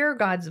who hear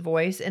God's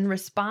voice and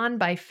respond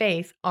by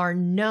faith are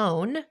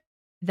known,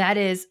 that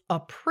is,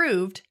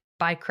 approved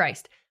by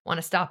Christ. I want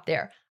to stop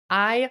there.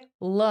 I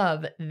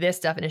love this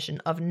definition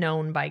of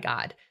known by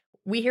God.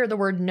 We hear the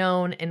word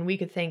known and we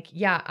could think,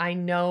 yeah, I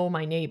know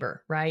my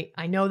neighbor, right?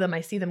 I know them. I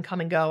see them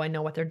come and go. I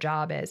know what their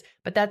job is.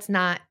 But that's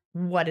not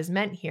what is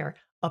meant here.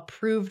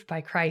 approved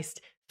by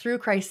Christ. Through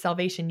Christ's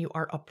salvation, you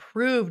are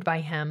approved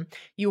by him,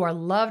 you are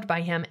loved by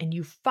him, and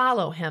you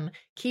follow him,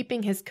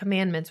 keeping his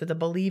commandments with a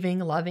believing,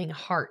 loving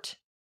heart.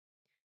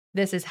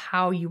 This is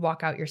how you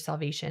walk out your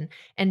salvation.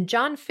 And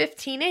John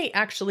 15:8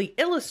 actually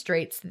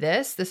illustrates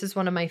this. This is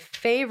one of my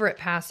favorite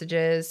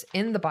passages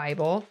in the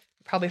Bible.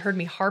 You probably heard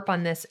me harp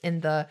on this in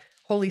the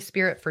Holy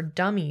Spirit for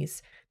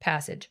Dummies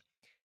passage.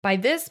 By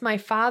this my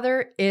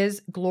Father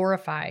is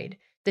glorified,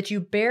 that you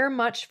bear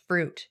much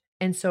fruit,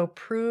 and so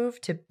prove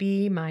to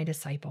be my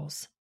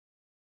disciples.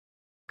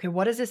 Okay,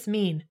 what does this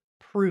mean?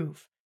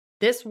 Prove.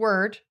 This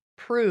word,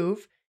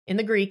 prove, in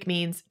the Greek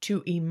means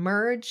to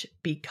emerge,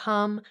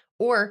 become,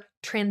 or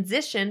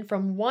transition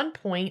from one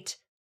point,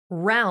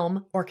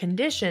 realm, or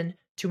condition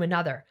to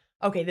another.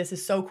 Okay, this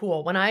is so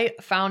cool. When I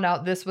found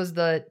out this was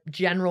the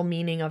general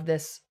meaning of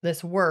this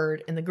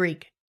word in the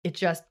Greek, it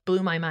just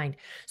blew my mind.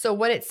 So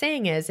what it's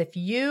saying is, if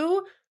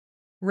you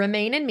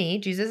remain in me,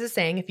 Jesus is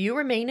saying, if you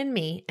remain in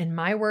me and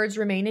my words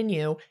remain in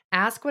you,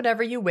 ask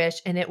whatever you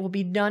wish and it will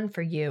be done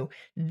for you.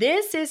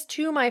 This is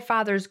to my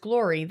Father's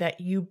glory, that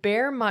you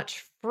bear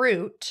much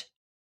fruit,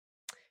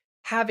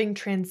 having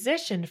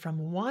transitioned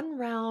from one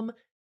realm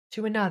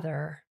to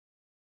another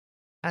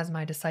as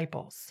my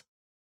disciples.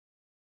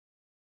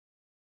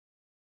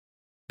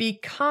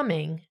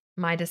 Becoming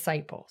my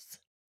disciples,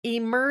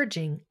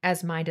 emerging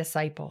as my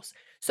disciples.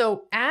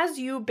 So as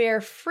you bear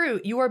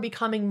fruit, you are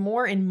becoming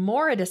more and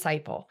more a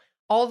disciple,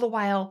 all the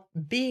while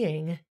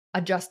being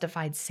a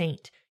justified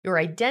saint. Your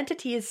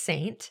identity is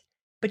saint,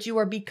 but you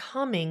are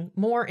becoming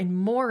more and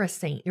more a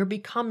saint. You're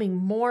becoming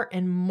more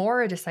and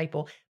more a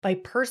disciple by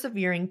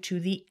persevering to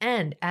the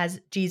end,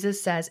 as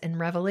Jesus says in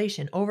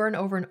Revelation over and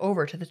over and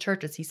over to the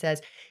churches. He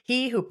says,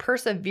 he who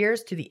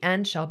perseveres to the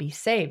end shall be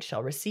saved,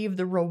 shall receive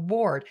the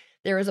reward.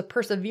 There is a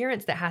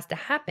perseverance that has to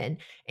happen.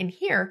 And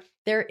here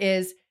there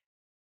is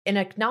an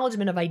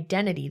acknowledgement of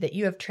identity, that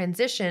you have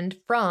transitioned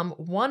from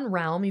one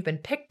realm, you've been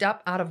picked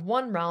up out of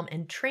one realm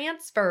and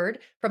transferred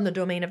from the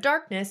domain of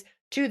darkness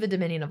to the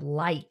dominion of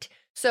light.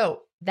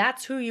 So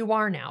that's who you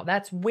are now.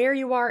 That's where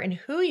you are and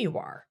who you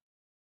are.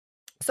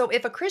 So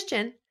if a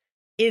Christian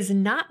is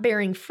not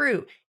bearing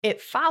fruit,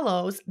 it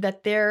follows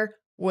that there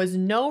was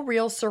no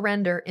real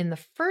surrender in the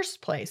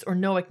first place, or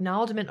no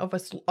acknowledgement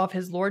of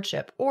his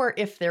lordship. Or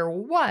if there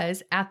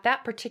was, at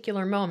that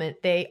particular moment,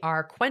 they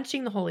are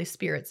quenching the Holy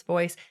Spirit's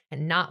voice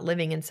and not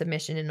living in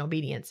submission and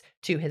obedience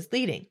to his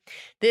leading.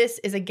 This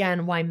is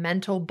again why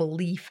mental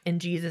belief in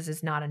Jesus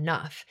is not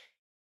enough.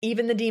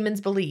 Even the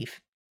demons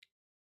believe.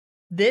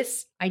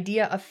 This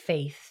idea of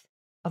faith,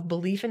 of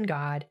belief in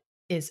God,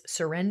 is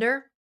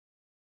surrender,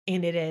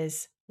 and it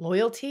is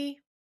loyalty,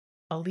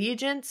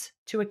 allegiance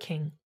to a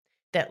king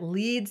that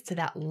leads to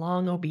that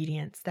long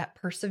obedience, that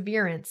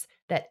perseverance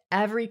that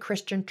every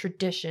Christian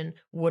tradition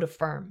would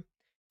affirm,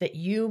 that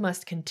you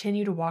must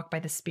continue to walk by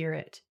the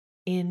Spirit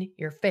in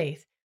your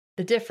faith.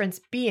 The difference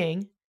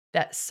being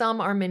that some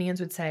Arminians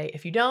would say,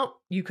 if you don't,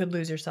 you could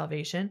lose your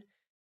salvation.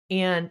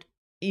 And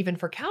even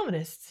for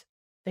Calvinists,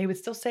 they would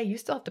still say, you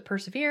still have to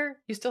persevere.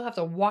 You still have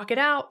to walk it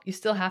out. You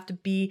still have to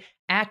be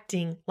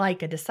acting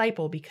like a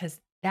disciple, because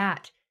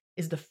that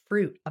is the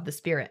fruit of the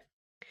Spirit.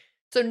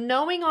 So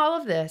knowing all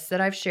of this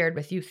that I've shared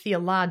with you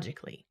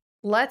theologically,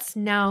 let's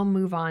now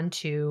move on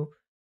to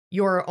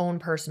your own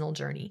personal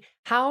journey.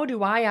 How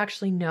do I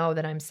actually know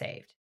that I'm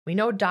saved? We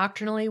know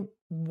doctrinally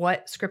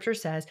what Scripture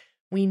says.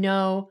 We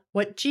know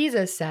what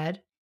Jesus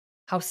said,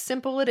 how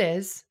simple it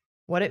is,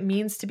 what it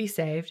means to be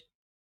saved.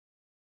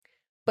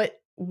 But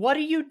what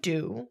do you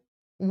do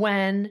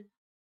when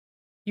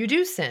you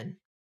do sin?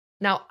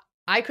 Now,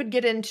 I could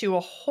get into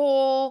a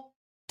whole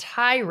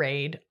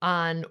tirade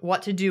on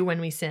what to do when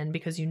we sin,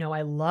 because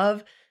I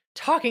love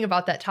talking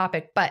about that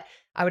topic, but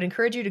I would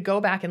encourage you to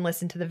go back and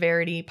listen to the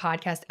Verity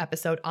podcast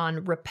episode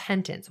on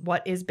repentance.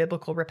 What is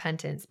biblical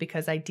repentance?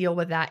 Because I deal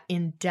with that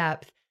in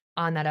depth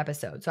on that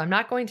episode. So I'm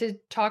not going to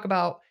talk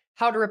about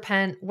how to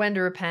repent, when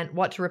to repent,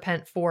 what to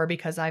repent for,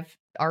 because I've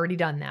already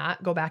done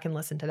that. Go back and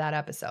listen to that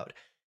episode.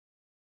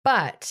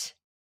 But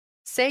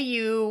say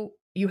you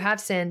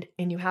have sinned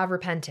and you have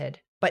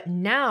repented, but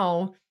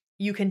now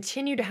you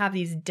continue to have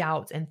these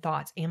doubts and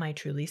thoughts. Am I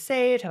truly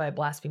saved? Have I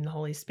blasphemed the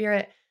Holy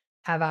Spirit?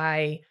 Have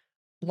I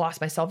lost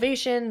my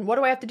salvation? What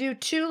do I have to do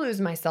to lose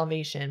my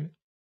salvation?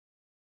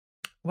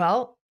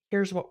 Well,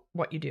 here's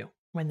what you do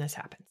when this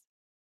happens.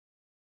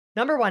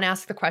 Number one,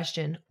 ask the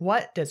question,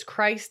 what does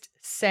Christ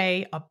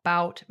say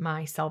about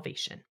my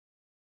salvation?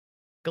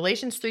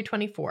 Galatians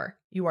 3:24,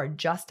 you are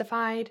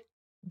justified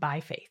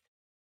by faith.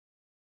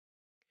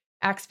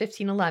 Acts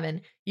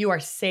 15:11, you are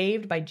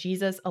saved by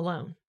Jesus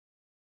alone.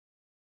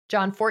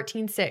 John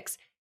 14:6,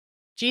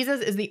 Jesus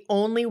is the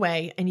only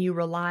way and you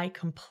rely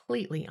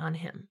completely on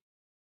him.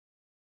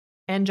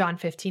 And John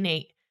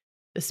 15:8,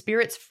 the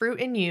Spirit's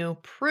fruit in you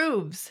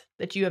proves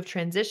that you have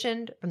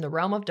transitioned from the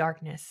realm of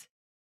darkness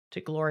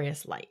to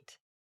glorious light.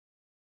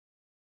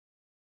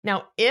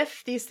 Now,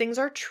 if these things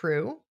are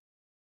true,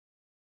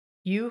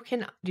 you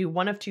can do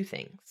one of two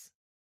things.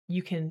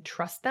 You can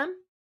trust them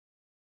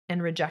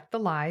and reject the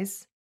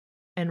lies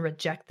and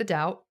reject the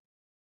doubt,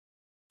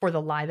 for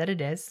the lie that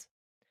it is,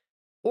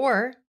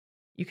 or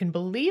you can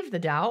believe the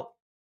doubt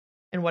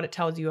and what it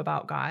tells you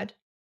about God.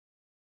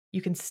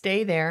 You can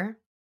stay there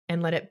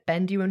and let it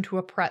bend you into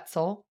a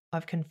pretzel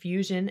of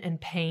confusion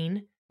and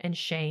pain and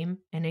shame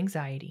and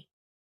anxiety.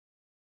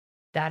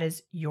 That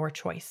is your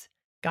choice.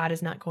 God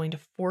is not going to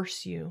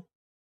force you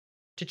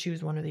to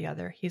choose one or the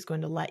other. He's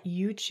going to let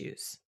you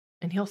choose,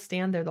 and he'll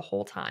stand there the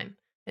whole time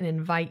and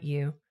invite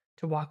you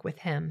to walk with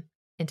him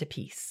into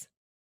peace.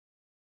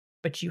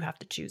 But you have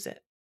to choose it.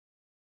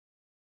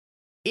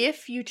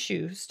 If you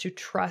choose to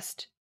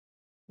trust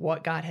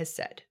what God has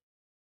said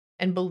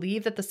and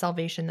believe that the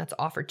salvation that's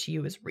offered to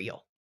you is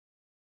real,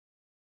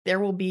 there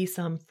will be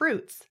some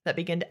fruits that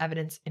begin to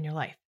evidence in your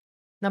life.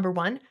 Number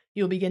one,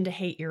 you'll begin to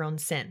hate your own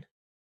sin.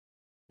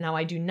 Now,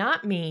 I do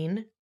not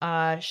mean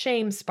a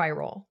shame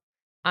spiral.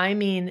 I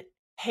mean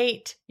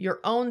hate your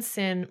own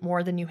sin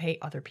more than you hate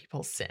other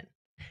people's sin.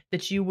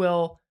 That you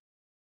will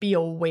be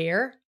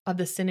aware of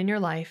the sin in your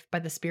life by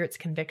the Spirit's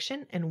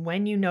conviction. And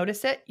when you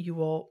notice it, you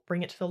will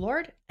bring it to the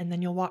Lord, and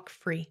then you'll walk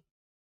free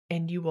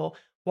and you will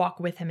walk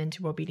with him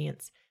into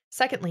obedience.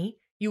 Secondly,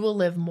 you will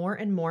live more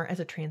and more as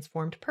a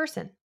transformed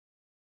person.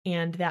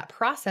 And that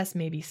process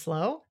may be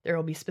slow. There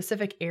will be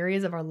specific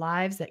areas of our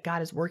lives that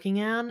God is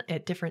working on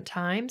at different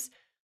times,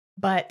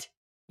 but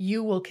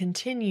you will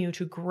continue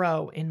to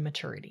grow in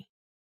maturity.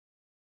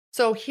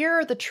 So here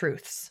are the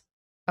truths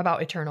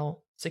about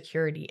eternal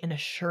security and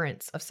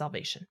assurance of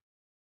salvation.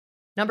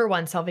 Number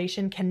one,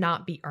 salvation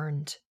cannot be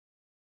earned.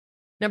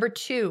 Number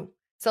two,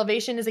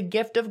 salvation is a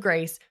gift of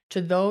grace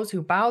to those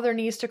who bow their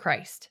knees to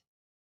Christ.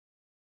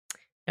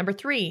 Number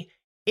three,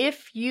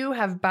 if you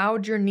have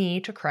bowed your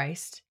knee to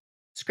Christ,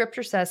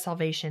 Scripture says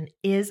salvation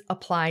is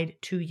applied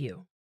to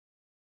you.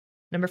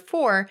 Number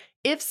four,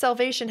 if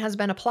salvation has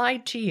been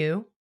applied to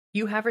you,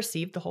 you have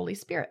received the Holy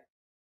Spirit.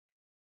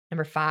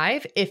 Number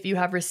five, if you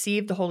have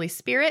received the Holy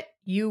Spirit,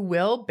 you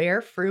will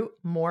bear fruit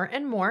more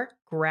and more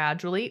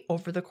gradually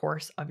over the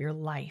course of your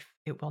life.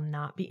 It will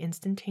not be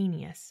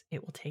instantaneous.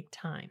 It will take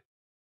time.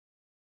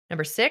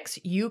 Number six,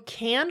 you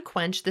can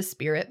quench the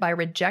Spirit by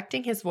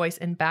rejecting his voice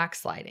and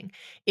backsliding.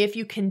 If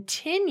you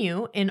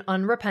continue in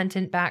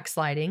unrepentant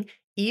backsliding,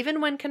 even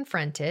when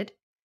confronted,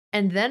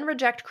 and then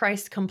reject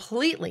Christ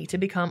completely to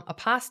become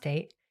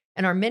apostate,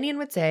 an Arminian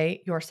would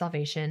say your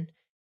salvation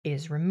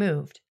is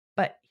removed.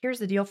 But here's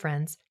the deal,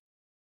 friends.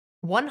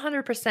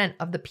 100%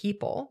 of the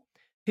people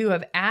who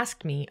have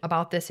asked me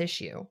about this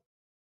issue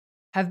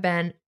have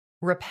been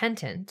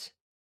repentant,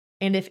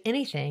 and if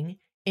anything,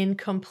 in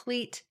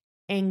complete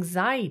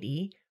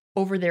anxiety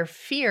over their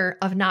fear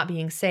of not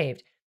being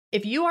saved.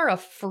 If you are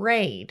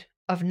afraid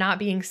of not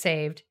being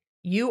saved,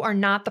 you are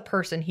not the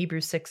person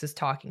Hebrews 6 is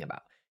talking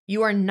about.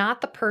 You are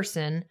not the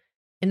person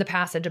in the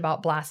passage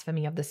about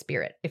blasphemy of the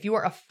Spirit. If you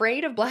are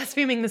afraid of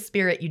blaspheming the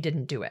Spirit, you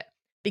didn't do it.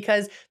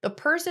 Because the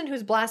person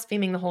who's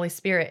blaspheming the Holy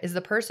Spirit is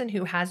the person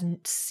who has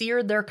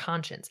seared their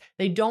conscience.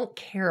 They don't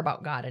care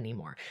about God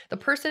anymore. The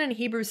person in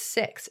Hebrews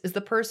 6 is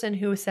the person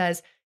who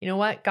says, you know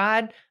what,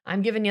 God,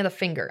 I'm giving you the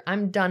finger.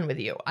 I'm done with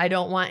you. I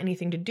don't want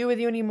anything to do with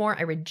you anymore.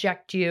 I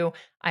reject you.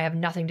 I have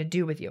nothing to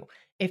do with you.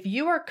 If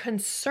you are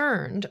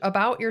concerned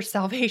about your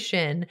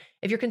salvation,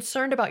 if you're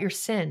concerned about your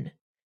sin,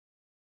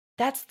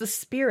 that's the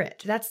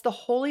Spirit. That's the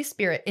Holy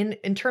Spirit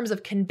in terms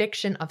of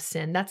conviction of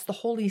sin. That's the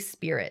Holy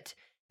Spirit.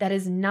 That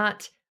is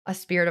not a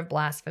spirit of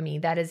blasphemy.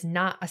 That is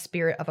not a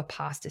spirit of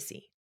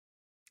apostasy.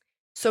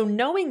 So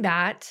knowing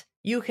that,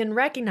 you can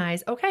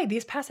recognize, okay,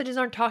 these passages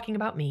aren't talking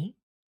about me.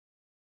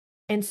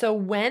 And so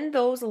when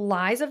those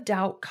lies of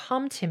doubt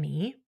come to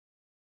me,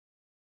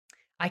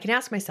 I can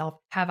ask myself,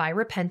 have I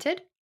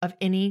repented of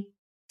any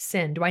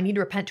sin? Do I need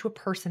to repent to a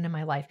person in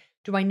my life?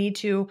 Do I need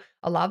to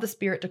allow the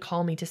Spirit to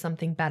call me to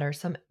something better,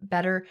 some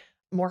better,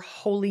 more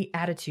holy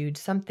attitude,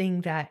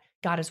 something that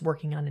God is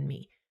working on in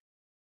me?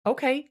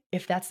 Okay,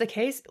 if that's the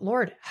case,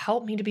 Lord,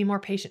 help me to be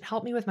more patient.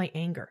 Help me with my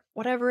anger.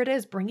 Whatever it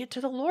is, bring it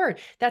to the Lord.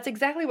 That's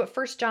exactly what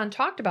 1 John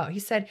talked about. He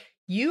said,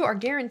 you are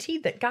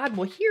guaranteed that God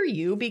will hear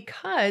you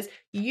because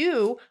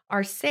you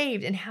are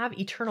saved and have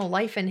eternal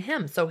life in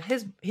him. So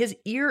his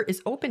ear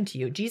is open to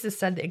you. Jesus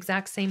said the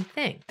exact same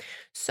thing.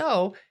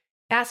 So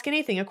ask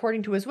anything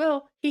according to his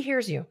will. He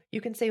hears you. You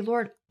can say,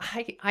 Lord,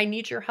 I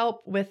need your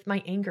help with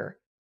my anger.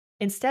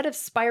 Instead of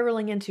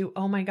spiraling into,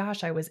 oh my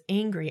gosh, I was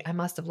angry, I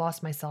must have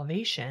lost my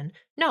salvation.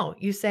 No,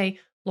 you say,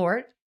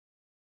 Lord,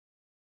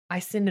 I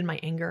sinned in my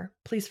anger.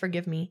 Please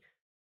forgive me.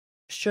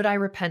 Should I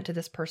repent to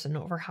this person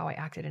over how I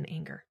acted in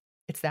anger?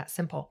 It's that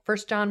simple. 1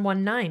 John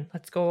 1:9.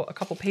 Let's go a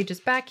couple pages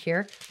back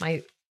here.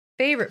 My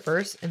favorite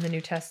verse in the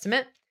New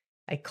Testament.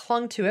 I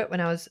clung to it when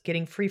I was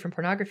getting free from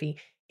pornography.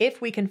 If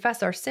we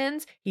confess our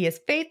sins, he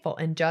is faithful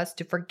and just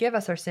to forgive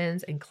us our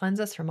sins and cleanse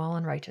us from all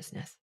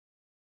unrighteousness.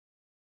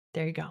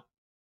 There you go.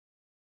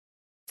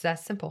 It's that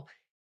simple.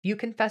 If you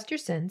confess your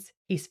sins,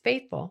 he's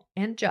faithful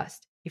and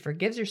just. He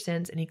forgives your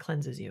sins and he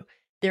cleanses you.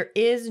 There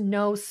is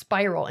no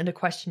spiral into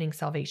questioning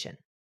salvation.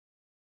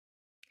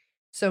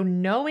 So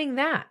knowing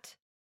that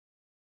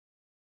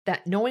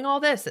knowing all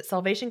this, that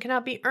salvation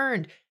cannot be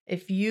earned,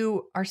 If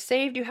you are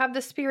saved, you have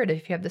the Spirit.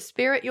 If you have the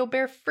Spirit, you'll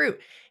bear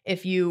fruit.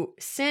 If you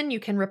sin,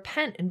 you can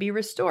repent and be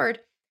restored.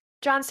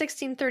 John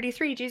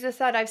 16:33, Jesus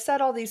said, I've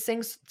said all these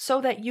things so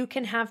that you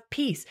can have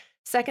peace.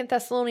 2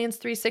 Thessalonians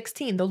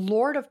 3:16, the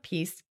Lord of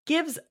peace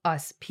gives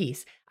us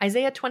peace.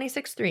 Isaiah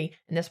 26:3,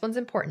 and this one's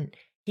important.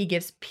 He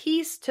gives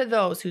peace to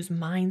those whose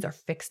minds are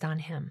fixed on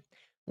him.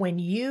 When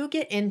you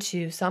get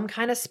into some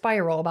kind of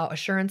spiral about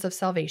assurance of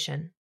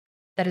salvation,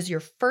 that is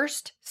your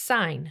first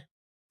sign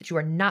that you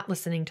are not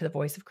listening to the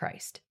voice of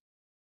Christ.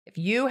 If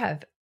you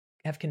have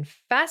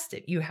confessed,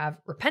 if you have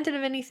repented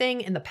of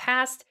anything in the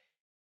past,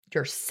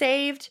 you're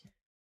saved,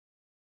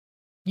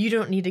 you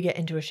don't need to get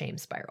into a shame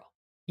spiral.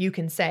 You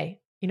can say,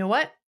 you know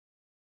what?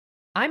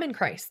 I'm in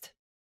Christ.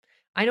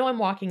 I know I'm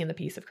walking in the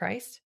peace of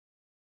Christ.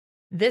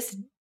 This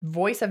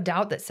voice of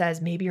doubt that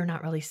says maybe you're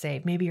not really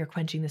saved, maybe you're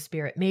quenching the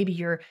Spirit, maybe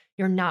you're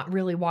not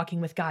really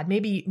walking with God,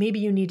 maybe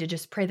you need to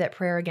just pray that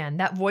prayer again.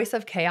 That voice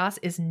of chaos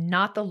is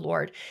not the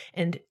Lord.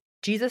 And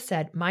Jesus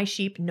said, my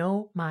sheep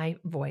know my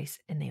voice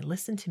and they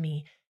listen to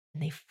me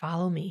and they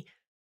follow me.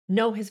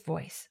 Know his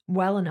voice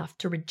well enough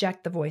to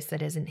reject the voice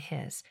that isn't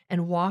his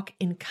and walk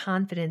in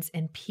confidence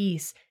and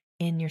peace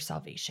in your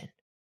salvation.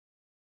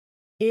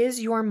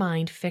 Is your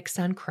mind fixed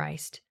on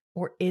Christ,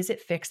 or is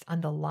it fixed on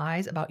the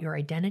lies about your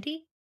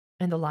identity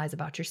and the lies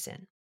about your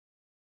sin?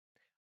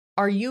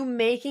 Are you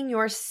making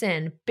your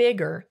sin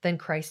bigger than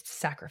Christ's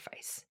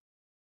sacrifice?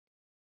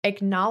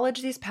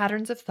 Acknowledge these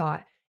patterns of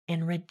thought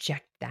and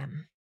reject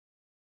them.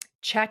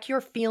 Check your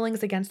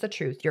feelings against the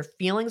truth. Your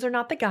feelings are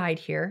not the guide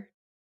here.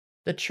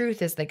 The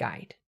truth is the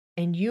guide.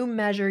 And you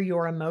measure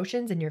your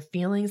emotions and your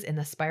feelings and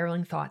the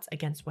spiraling thoughts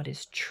against what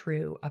is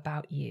true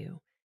about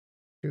you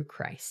through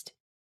Christ.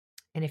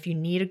 And if you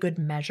need a good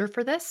measure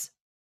for this,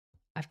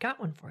 I've got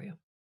one for you.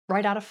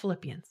 Right out of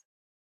Philippians.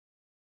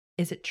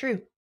 Is it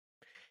true?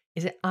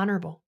 Is it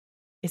honorable?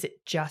 Is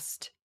it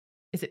just?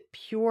 Is it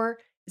pure?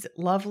 Is it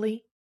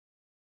lovely?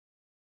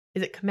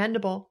 Is it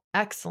commendable,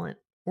 excellent,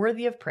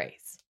 worthy of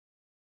praise?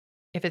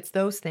 If it's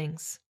those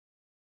things,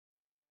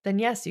 then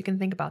yes, you can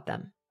think about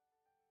them.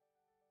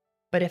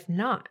 But if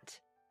not,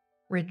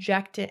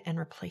 reject it and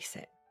replace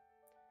it.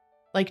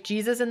 Like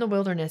Jesus in the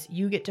wilderness,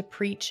 you get to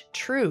preach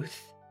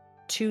truth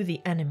to the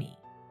enemy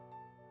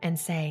and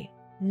say,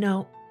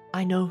 no,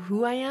 I know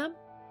who I am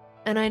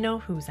and I know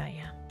whose I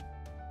am.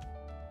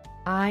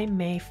 I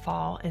may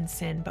fall and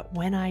sin, but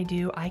when I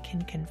do, I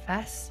can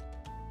confess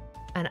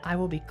and I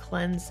will be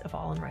cleansed of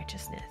all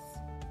unrighteousness.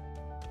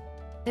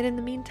 And in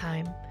the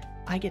meantime,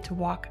 I get to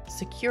walk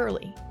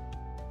securely.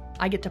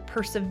 I get to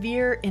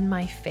persevere in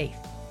my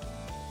faith.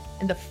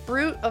 And the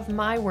fruit of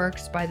my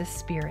works by the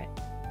Spirit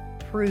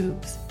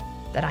proves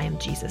that I am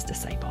Jesus'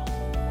 disciple.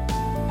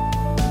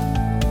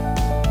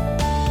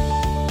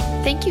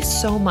 Thank you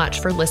so much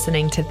for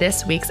listening to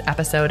this week's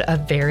episode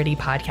of Verity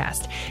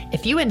Podcast.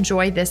 If you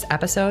enjoyed this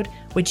episode,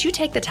 would you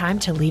take the time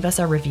to leave us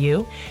a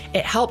review?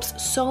 It helps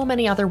so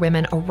many other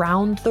women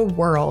around the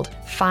world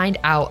find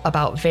out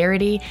about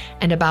Verity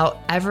and about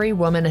Every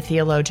Woman a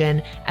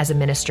Theologian as a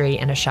ministry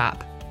and a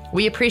shop.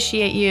 We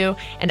appreciate you,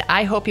 and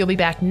I hope you'll be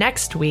back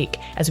next week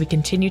as we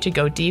continue to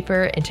go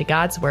deeper into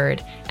God's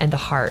Word and the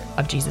heart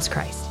of Jesus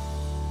Christ.